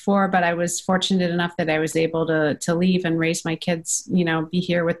worked for, but I was fortunate enough that I was able to leave and raise my kids, be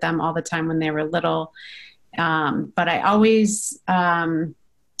here with them all the time when they were little. But I always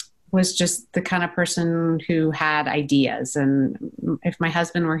was just the kind of person who had ideas. And if my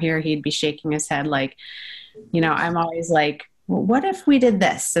husband were here, he'd be shaking his head like, I'm always like, well, what if we did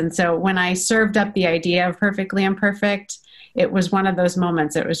this? And so when I served up the idea of Perfectly Imperfect, it was one of those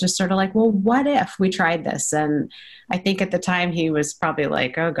moments. It was just sort of like, well, what if we tried this? And I think at the time he was probably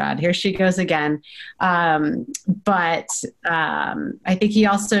like, oh God, here she goes again. But I think he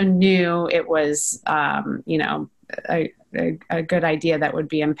also knew it was, a good idea that would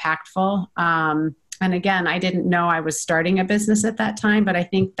be impactful. And again, I didn't know I was starting a business at that time, but I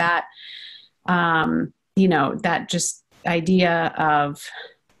think that, that just idea of,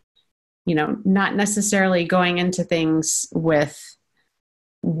 not necessarily going into things with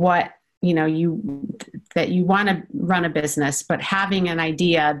what, that you want to run a business, but having an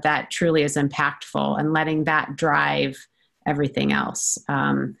idea that truly is impactful and letting that drive everything else.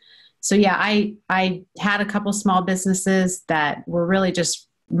 So yeah, I had a couple small businesses that were really just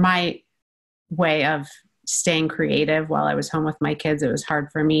my way of staying creative while I was home with my kids. It was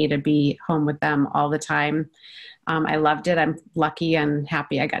hard for me to be home with them all the time. I loved it. I'm lucky and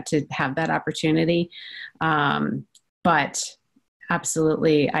happy I got to have that opportunity. But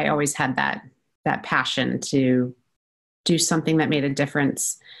absolutely, I always had that passion to do something that made a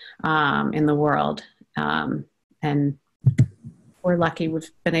difference in the world. And we're lucky we've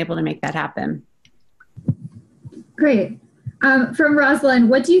been able to make that happen. Great. From Rosalind,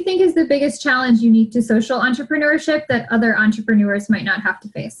 what do you think is the biggest challenge unique to social entrepreneurship that other entrepreneurs might not have to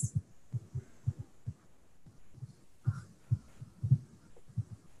face?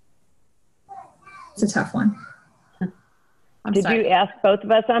 It's a tough one. Did you ask both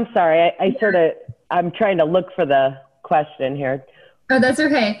of us? I'm sorry. I'm trying to look for the question here. Oh, that's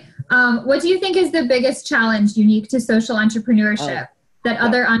okay. What do you think is the biggest challenge unique to social entrepreneurship that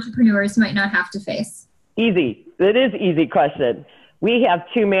other entrepreneurs might not have to face? Easy. It is easy question. We have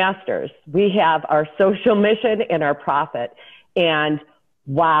two masters. We have our social mission and our profit. And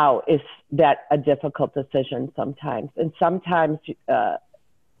wow, is that a difficult decision sometimes? And sometimes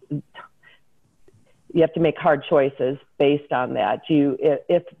you have to make hard choices based on that.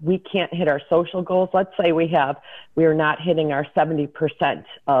 If we can't hit our social goals, let's say we are not hitting our 70%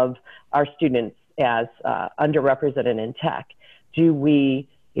 of our students as underrepresented in tech. Do we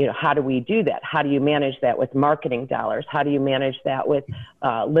how do we do that? How do you manage that with marketing dollars? How do you manage that with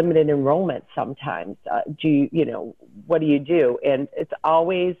limited enrollment sometimes? What do you do? And it's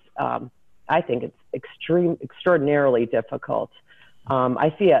always, I think it's extraordinarily difficult.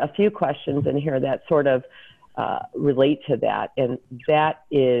 I see a few questions in here that sort of relate to that. And that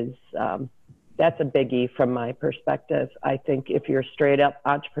is, that's a biggie from my perspective. I think if you're a straight up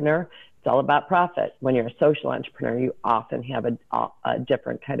entrepreneur, it's all about profit. When you're a social entrepreneur, you often have a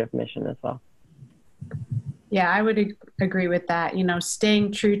different kind of mission as well. Yeah, I would agree with that.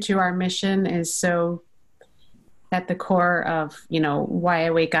 Staying true to our mission is so at the core of, why I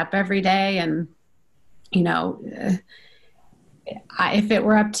wake up every day. And, if it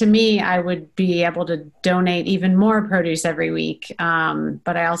were up to me, I would be able to donate even more produce every week.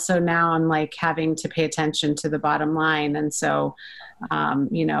 But I also now I'm like having to pay attention to the bottom line. And so,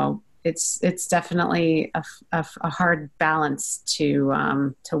 it's definitely a hard balance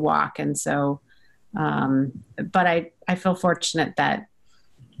to walk. And so, but I feel fortunate that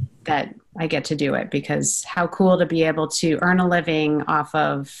I get to do it, because how cool to be able to earn a living off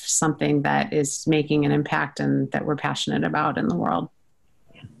of something that is making an impact and that we're passionate about in the world.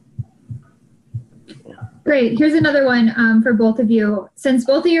 Great. Here's another one for both of you. Since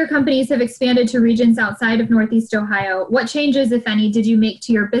both of your companies have expanded to regions outside of Northeast Ohio, what changes, if any, did you make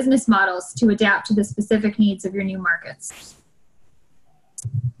to your business models to adapt to the specific needs of your new markets?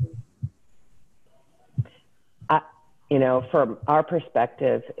 From our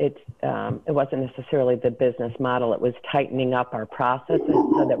perspective, it wasn't necessarily the business model. It was tightening up our processes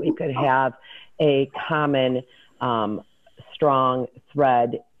so that we could have a common, strong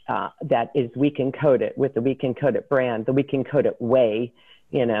thread that is We Can Code It, with the We Can Code It brand, the We Can Code It way,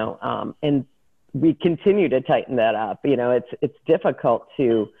 and we continue to tighten that up. It's difficult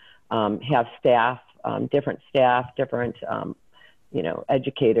to have staff, different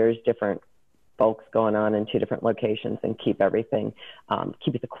educators, different folks going on in 2 different locations, and keep everything,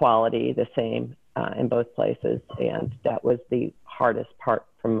 keep the quality the same in both places. And that was the hardest part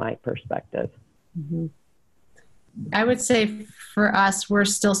from my perspective. Mm-hmm. I would say for us, we're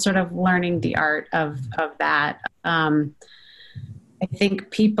still sort of learning the art of that. I think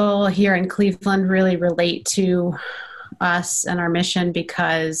people here in Cleveland really relate to us and our mission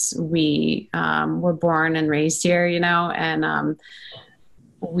because we were born and raised here, and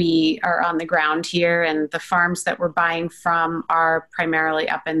we are on the ground here, and the farms that we're buying from are primarily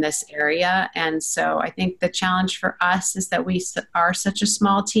up in this area. And so I think the challenge for us is that we are such a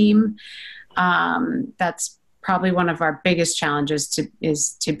small team. That's probably one of our biggest challenges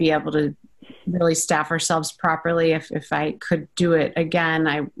is to be able to really staff ourselves properly. If I could do it again,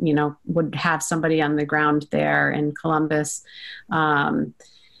 I, would have somebody on the ground there in Columbus.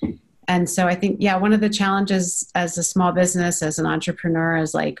 And so I think, one of the challenges as a small business, as an entrepreneur,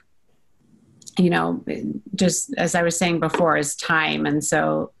 is just as I was saying before, is time. And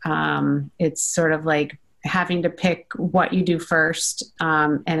so it's sort of like having to pick what you do first.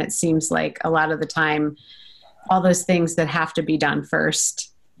 And it seems like a lot of the time, all those things that have to be done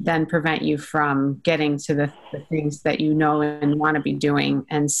first then prevent you from getting to the things that you know and want to be doing.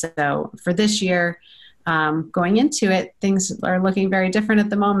 And so for this year, going into it, things are looking very different at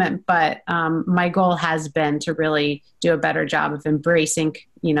the moment, but my goal has been to really do a better job of embracing,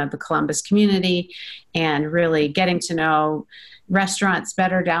 the Columbus community and really getting to know restaurants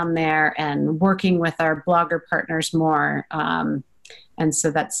better down there and working with our blogger partners more. And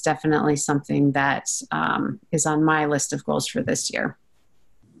so that's definitely something that is on my list of goals for this year.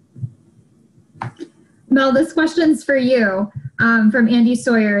 Mel, this question's for you from Andy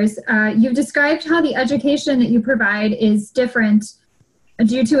Sawyers. You've described how the education that you provide is different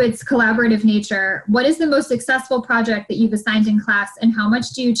due to its collaborative nature. What is the most successful project that you've assigned in class, and how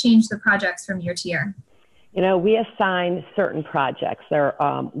much do you change the projects from year to year? We assign certain projects.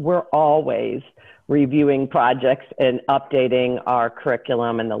 We're always reviewing projects and updating our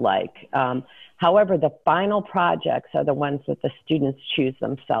curriculum and the like. However, the final projects are the ones that the students choose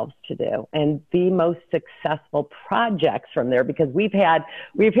themselves to do, and the most successful projects from there, because we've had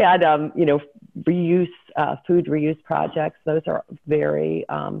reuse, food reuse projects. Those are very,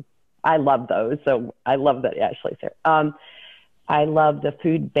 I love those. So I love that, Ashley. I love the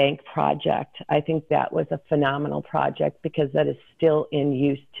food bank project. I think that was a phenomenal project because that is still in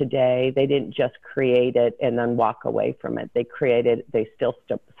use today. They didn't just create it and then walk away from it. They created, they still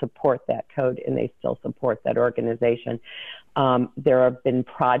support that code, and they still support that organization. There have been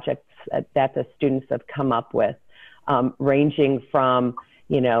projects that the students have come up with, ranging from,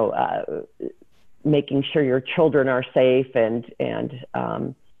 making sure your children are safe and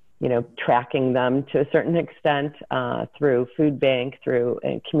tracking them to a certain extent through food bank, through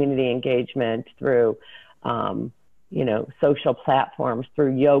community engagement, through, social platforms,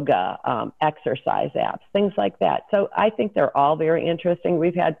 through yoga, exercise apps, things like that. So I think they're all very interesting.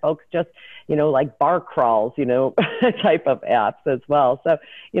 We've had folks just, like bar crawls, type of apps as well. So,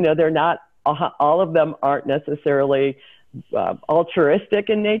 they're not, all of them aren't necessarily altruistic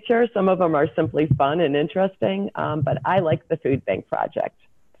in nature. Some of them are simply fun and interesting. But I like the food bank project.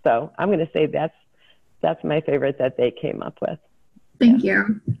 So I'm going to say that's my favorite that they came up with. Thank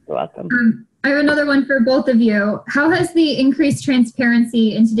you. You're welcome. I have another one for both of you. How has the increased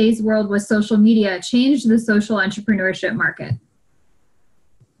transparency in today's world with social media changed the social entrepreneurship market?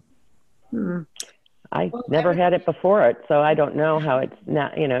 I never had it before it, so I don't know how it's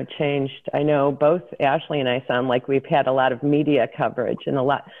not, changed. I know both Ashley and I sound like we've had a lot of media coverage and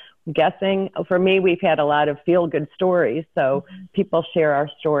I'm guessing for me, we've had a lot of feel-good stories. So people share our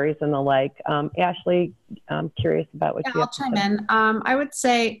stories and the like. Ashley, I'm curious about what you have I'll chime in. I would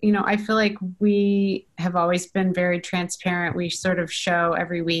say, I feel like we have always been very transparent. We sort of show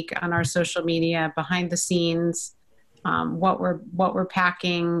every week on our social media behind the scenes, what we're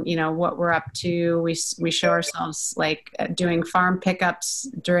packing, what we're up to. We show ourselves like doing farm pickups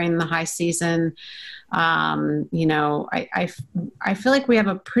during the high season. I feel like we have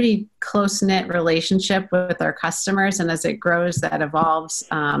a pretty close-knit relationship with our customers, and as it grows, that evolves.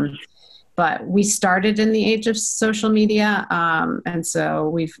 But we started in the age of social media, and so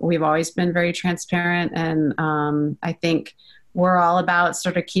we've always been very transparent, and I think we're all about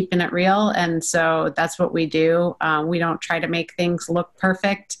sort of keeping it real, and so that's what we do. We don't try to make things look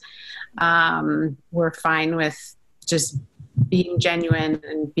perfect. We're fine with just being genuine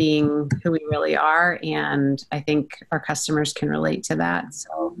and being who we really are, and I think our customers can relate to that.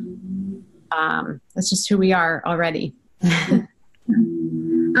 So that's just who we are already.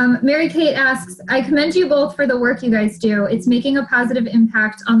 Mary Kate asks, I commend you both for the work you guys do. It's making a positive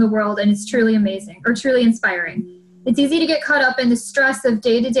impact on the world, and it's truly amazing, or truly inspiring. It's easy to get caught up in the stress of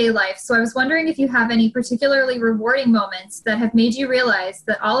day-to-day life, so I was wondering if you have any particularly rewarding moments that have made you realize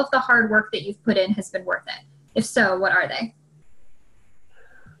that all of the hard work that you've put in has been worth it. If so, what are they?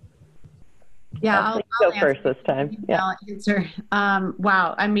 Yeah, I'll go first this time. Yeah. I'll answer.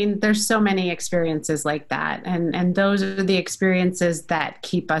 Wow. I mean, there's so many experiences like that. And those are the experiences that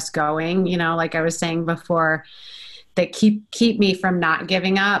keep us going, like I was saying before, that keep me from not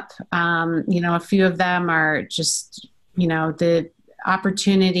giving up. A few of them are just, the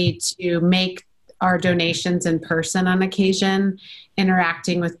opportunity to make our donations in person on occasion,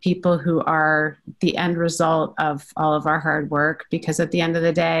 interacting with people who are the end result of all of our hard work, because at the end of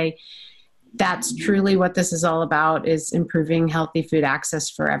the day, that's truly what this is all about, is improving healthy food access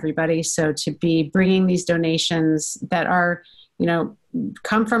for everybody. So to be bringing these donations that are,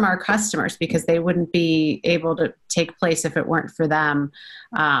 come from our customers, because they wouldn't be able to take place if it weren't for them.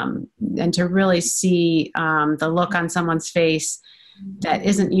 And to really see the look on someone's face that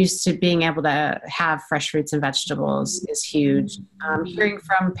isn't used to being able to have fresh fruits and vegetables is huge. Hearing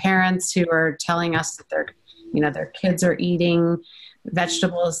from parents who are telling us that their kids are eating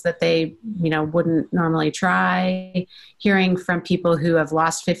vegetables that they, wouldn't normally try, hearing from people who have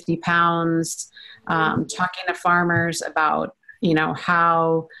lost 50 pounds, talking to farmers about,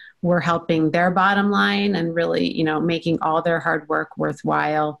 how we're helping their bottom line and really, making all their hard work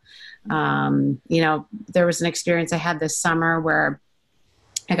worthwhile. There was an experience I had this summer where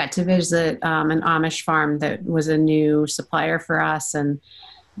I got to visit an Amish farm that was a new supplier for us, and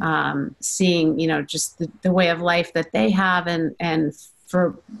seeing, just the way of life that they have, and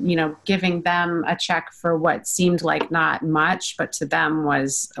for, giving them a check for what seemed like not much, but to them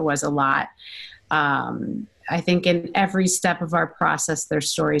was a lot. I think in every step of our process,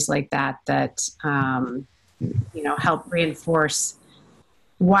 there's stories like that help reinforce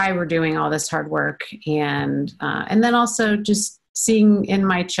why we're doing all this hard work. And then also just seeing in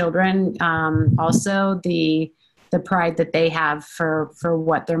my children, also the pride that they have for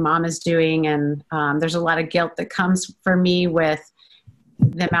what their mom is doing. And there's a lot of guilt that comes for me with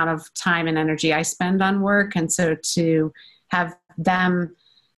the amount of time and energy I spend on work. And so to have them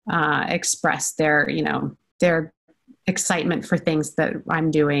express their excitement for things that I'm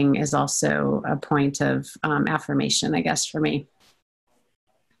doing is also a point of affirmation, I guess, for me.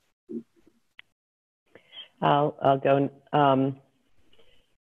 I'll go.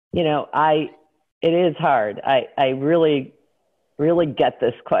 It is hard. I really, really get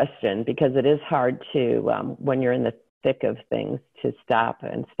this question, because it is hard to, when you're in the thick of things, to stop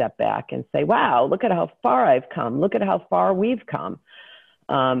and step back and say, wow, look at how far I've come. Look at how far we've come.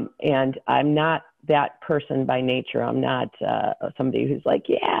 And I'm not that person by nature. I'm not somebody who's like,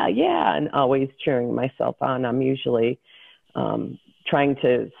 yeah, and always cheering myself on. I'm usually trying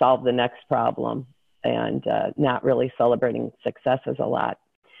to solve the next problem and not really celebrating successes a lot.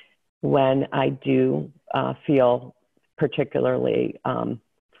 When I do feel particularly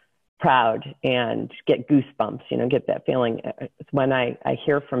proud and get goosebumps, get that feeling, it's when I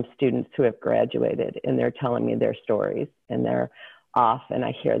hear from students who have graduated and they're telling me their stories and they're off, and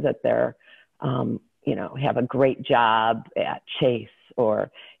I hear that they're have a great job at Chase,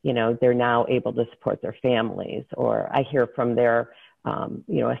 or they're now able to support their families, or I hear from their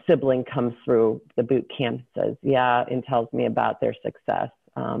a sibling comes through the boot camp, says and tells me about their success.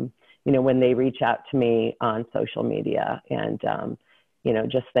 When they reach out to me on social media and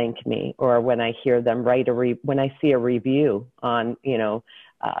just thank me, or when I hear them write when I see a review on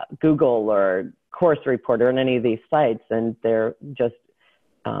Google or Course Report or on any of these sites, and they're just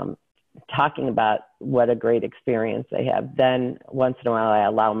talking about what a great experience they have, then once in a while I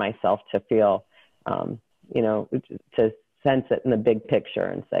allow myself to feel, to sense it in the big picture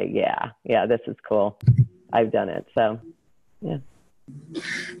and say, yeah, this is cool. I've done it. So, yeah.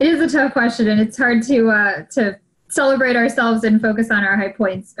 It is a tough question, and it's hard to celebrate ourselves and focus on our high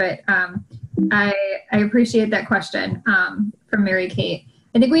points. But I appreciate that question from Mary Kate.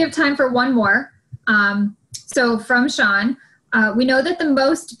 I think we have time for one more. So from Sean, we know that the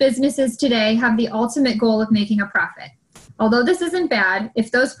most businesses today have the ultimate goal of making a profit. Although this isn't bad,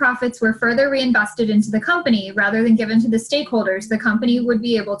 if those profits were further reinvested into the company rather than given to the stakeholders, the company would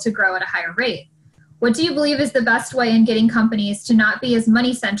be able to grow at a higher rate. What do you believe is the best way in getting companies to not be as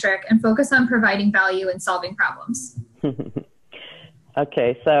money-centric and focus on providing value and solving problems?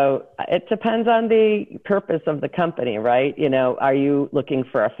 Okay, so it depends on the purpose of the company, right? Are you looking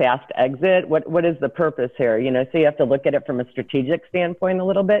for a fast exit? What is the purpose here? So you have to look at it from a strategic standpoint a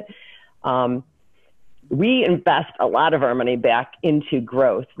little bit. We invest a lot of our money back into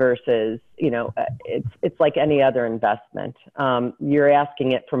growth versus, it's like any other investment. You're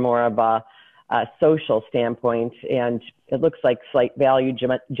asking it from more of a social standpoint, and it looks like slight value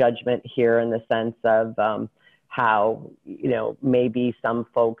judgment here in the sense of how, maybe some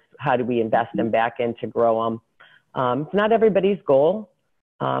folks, how do we invest them back in to grow them? It's not everybody's goal.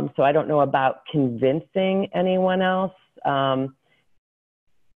 So I don't know about convincing anyone else.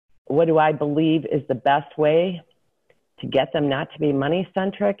 What do I believe is the best way to get them not to be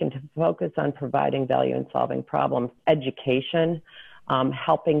money-centric and to focus on providing value and solving problems? Education,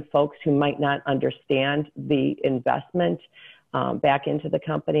 helping folks who might not understand the investment back into the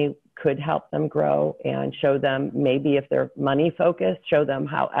company could help them grow, and show them, maybe if they're money focused, show them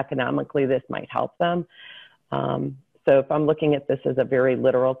how economically this might help them. So if I'm looking at this as a very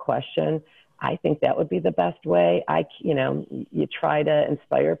literal question, I think that would be the best way. You try to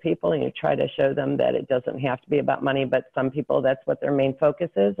inspire people and you try to show them that it doesn't have to be about money, but some people, that's what their main focus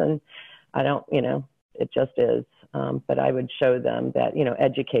is. And I don't, it just is. But I would show them that,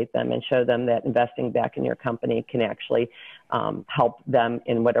 educate them and show them that investing back in your company can actually help them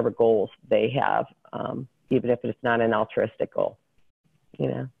in whatever goals they have, even if it's not an altruistic goal,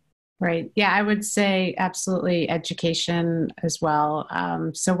 Right. Yeah, I would say absolutely education as well.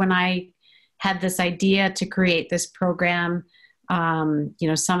 So when I had this idea to create this program,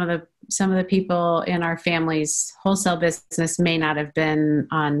 some of the people in our family's wholesale business may not have been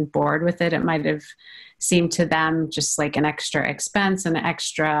on board with it. It might have seemed to them just like an extra expense and an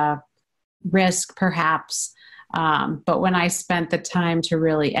extra risk, perhaps. But when I spent the time to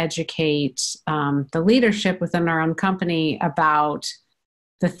really educate the leadership within our own company about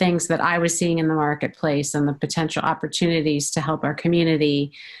the things that I was seeing in the marketplace and the potential opportunities to help our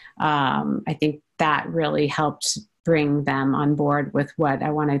community, I think that really helped bring them on board with what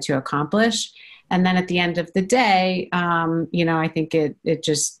I wanted to accomplish. And then at the end of the day, I think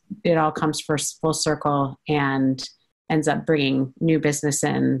it all comes full circle and ends up bringing new business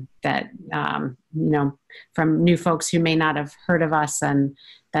in that, from new folks who may not have heard of us. And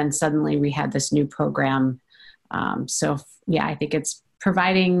then suddenly we had this new program. I think it's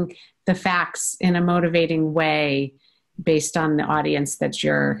providing the facts in a motivating way based on the audience that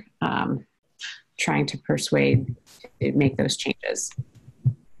you're trying to persuade to make those changes.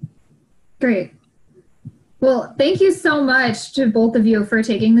 Great. Well, thank you so much to both of you for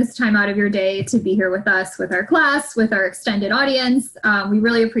taking this time out of your day to be here with us, with our class, with our extended audience. We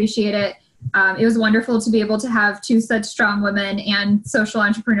really appreciate it. It was wonderful to be able to have two such strong women and social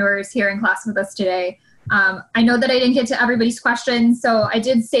entrepreneurs here in class with us today. I know that I didn't get to everybody's questions, so I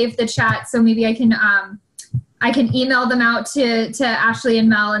did save the chat, so maybe I can email them out to Ashley and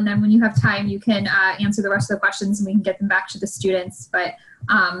Mel, and then when you have time, you can answer the rest of the questions and we can get them back to the students. But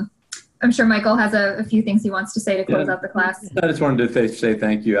I'm sure Michael has a few things he wants to say to close out the class. I just wanted to say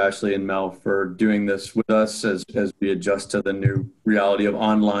thank you, Ashley and Mel, for doing this with us as we adjust to the new reality of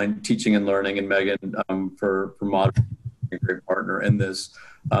online teaching and learning, and Megan for moderating, a great partner in this,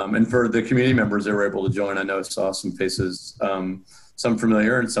 and for the community members that were able to join. I know I saw some faces, some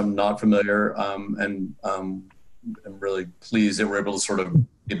familiar and some not familiar, and I'm really pleased that we're able to sort of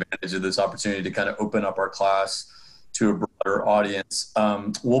take advantage of this opportunity to kind of open up our class to a broader audience.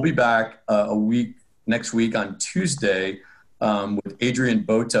 We'll be back next week on Tuesday with Adrian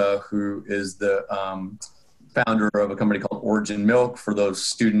Bota, who is the founder of a company called Origin Milk. For those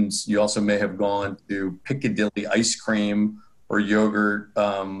students, you also may have gone to Piccadilly Ice Cream or Yogurt,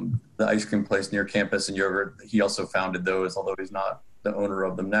 the ice cream place near campus, and Yogurt. He also founded those, although he's not the owner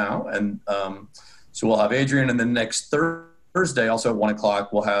of them now. And so we'll have Adrian, and then next Thursday, also at 1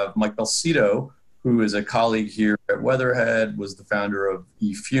 o'clock, we'll have Mike Belcito, who is a colleague here at Weatherhead, was the founder of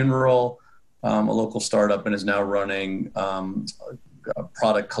eFuneral, a local startup, and is now running a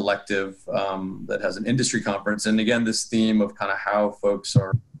product collective that has an industry conference. And again, this theme of kind of how folks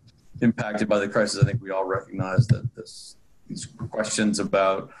are impacted by the crisis, I think we all recognize that these questions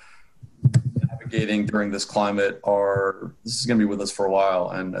about navigating during this climate this is going to be with us for a while,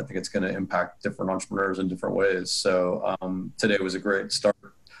 and I think it's going to impact different entrepreneurs in different ways. So today was a great start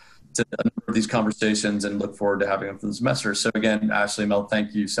to a number of these conversations, and look forward to having them for the semester. So again, Ashley, Mel,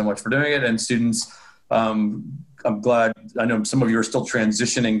 thank you so much for doing it. And students, I'm glad, I know some of you are still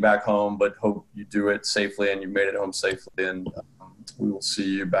transitioning back home, but hope you do it safely and you made it home safely. And we will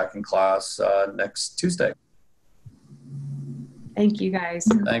see you back in class next Tuesday. Thank you, guys.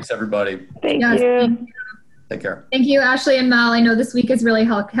 Thanks, everybody. Thank you. Take care. Thank you, Ashley and Mel. I know this week is really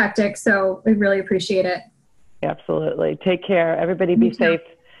hectic, so we really appreciate it. Absolutely. Take care. Everybody be safe.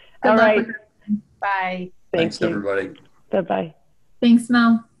 Good All luck right. with Bye. Thanks, Thank you. everybody. Bye-bye. Thanks,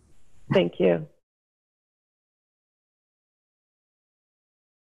 Mel. Thank you.